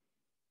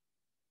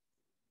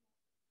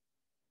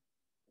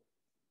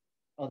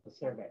 Oh, the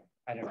survey.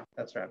 I don't know.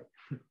 That's right.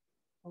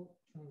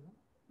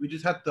 We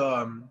just had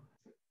the,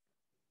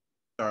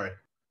 sorry.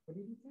 What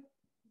did you say?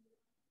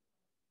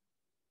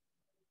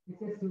 It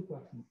says 2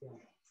 questions,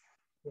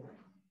 yeah.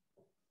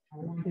 I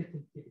wanted to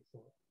keep it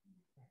short.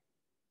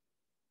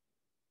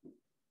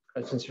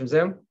 Questions from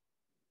Zoom?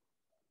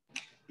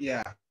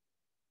 Yeah.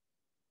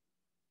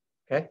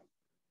 Okay.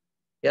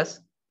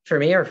 Yes, for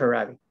me or for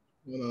Ravi?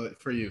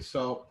 For you.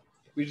 So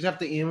we just have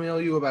to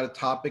email you about a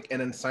topic and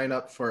then sign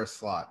up for a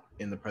slot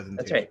in the presentation.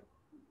 That's right.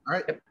 All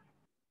right. Yep.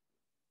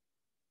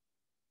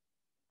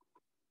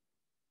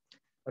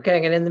 Okay,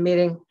 I'm gonna end the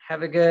meeting.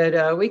 Have a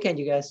good weekend,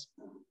 you guys.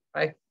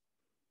 Bye.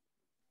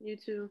 You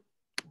too.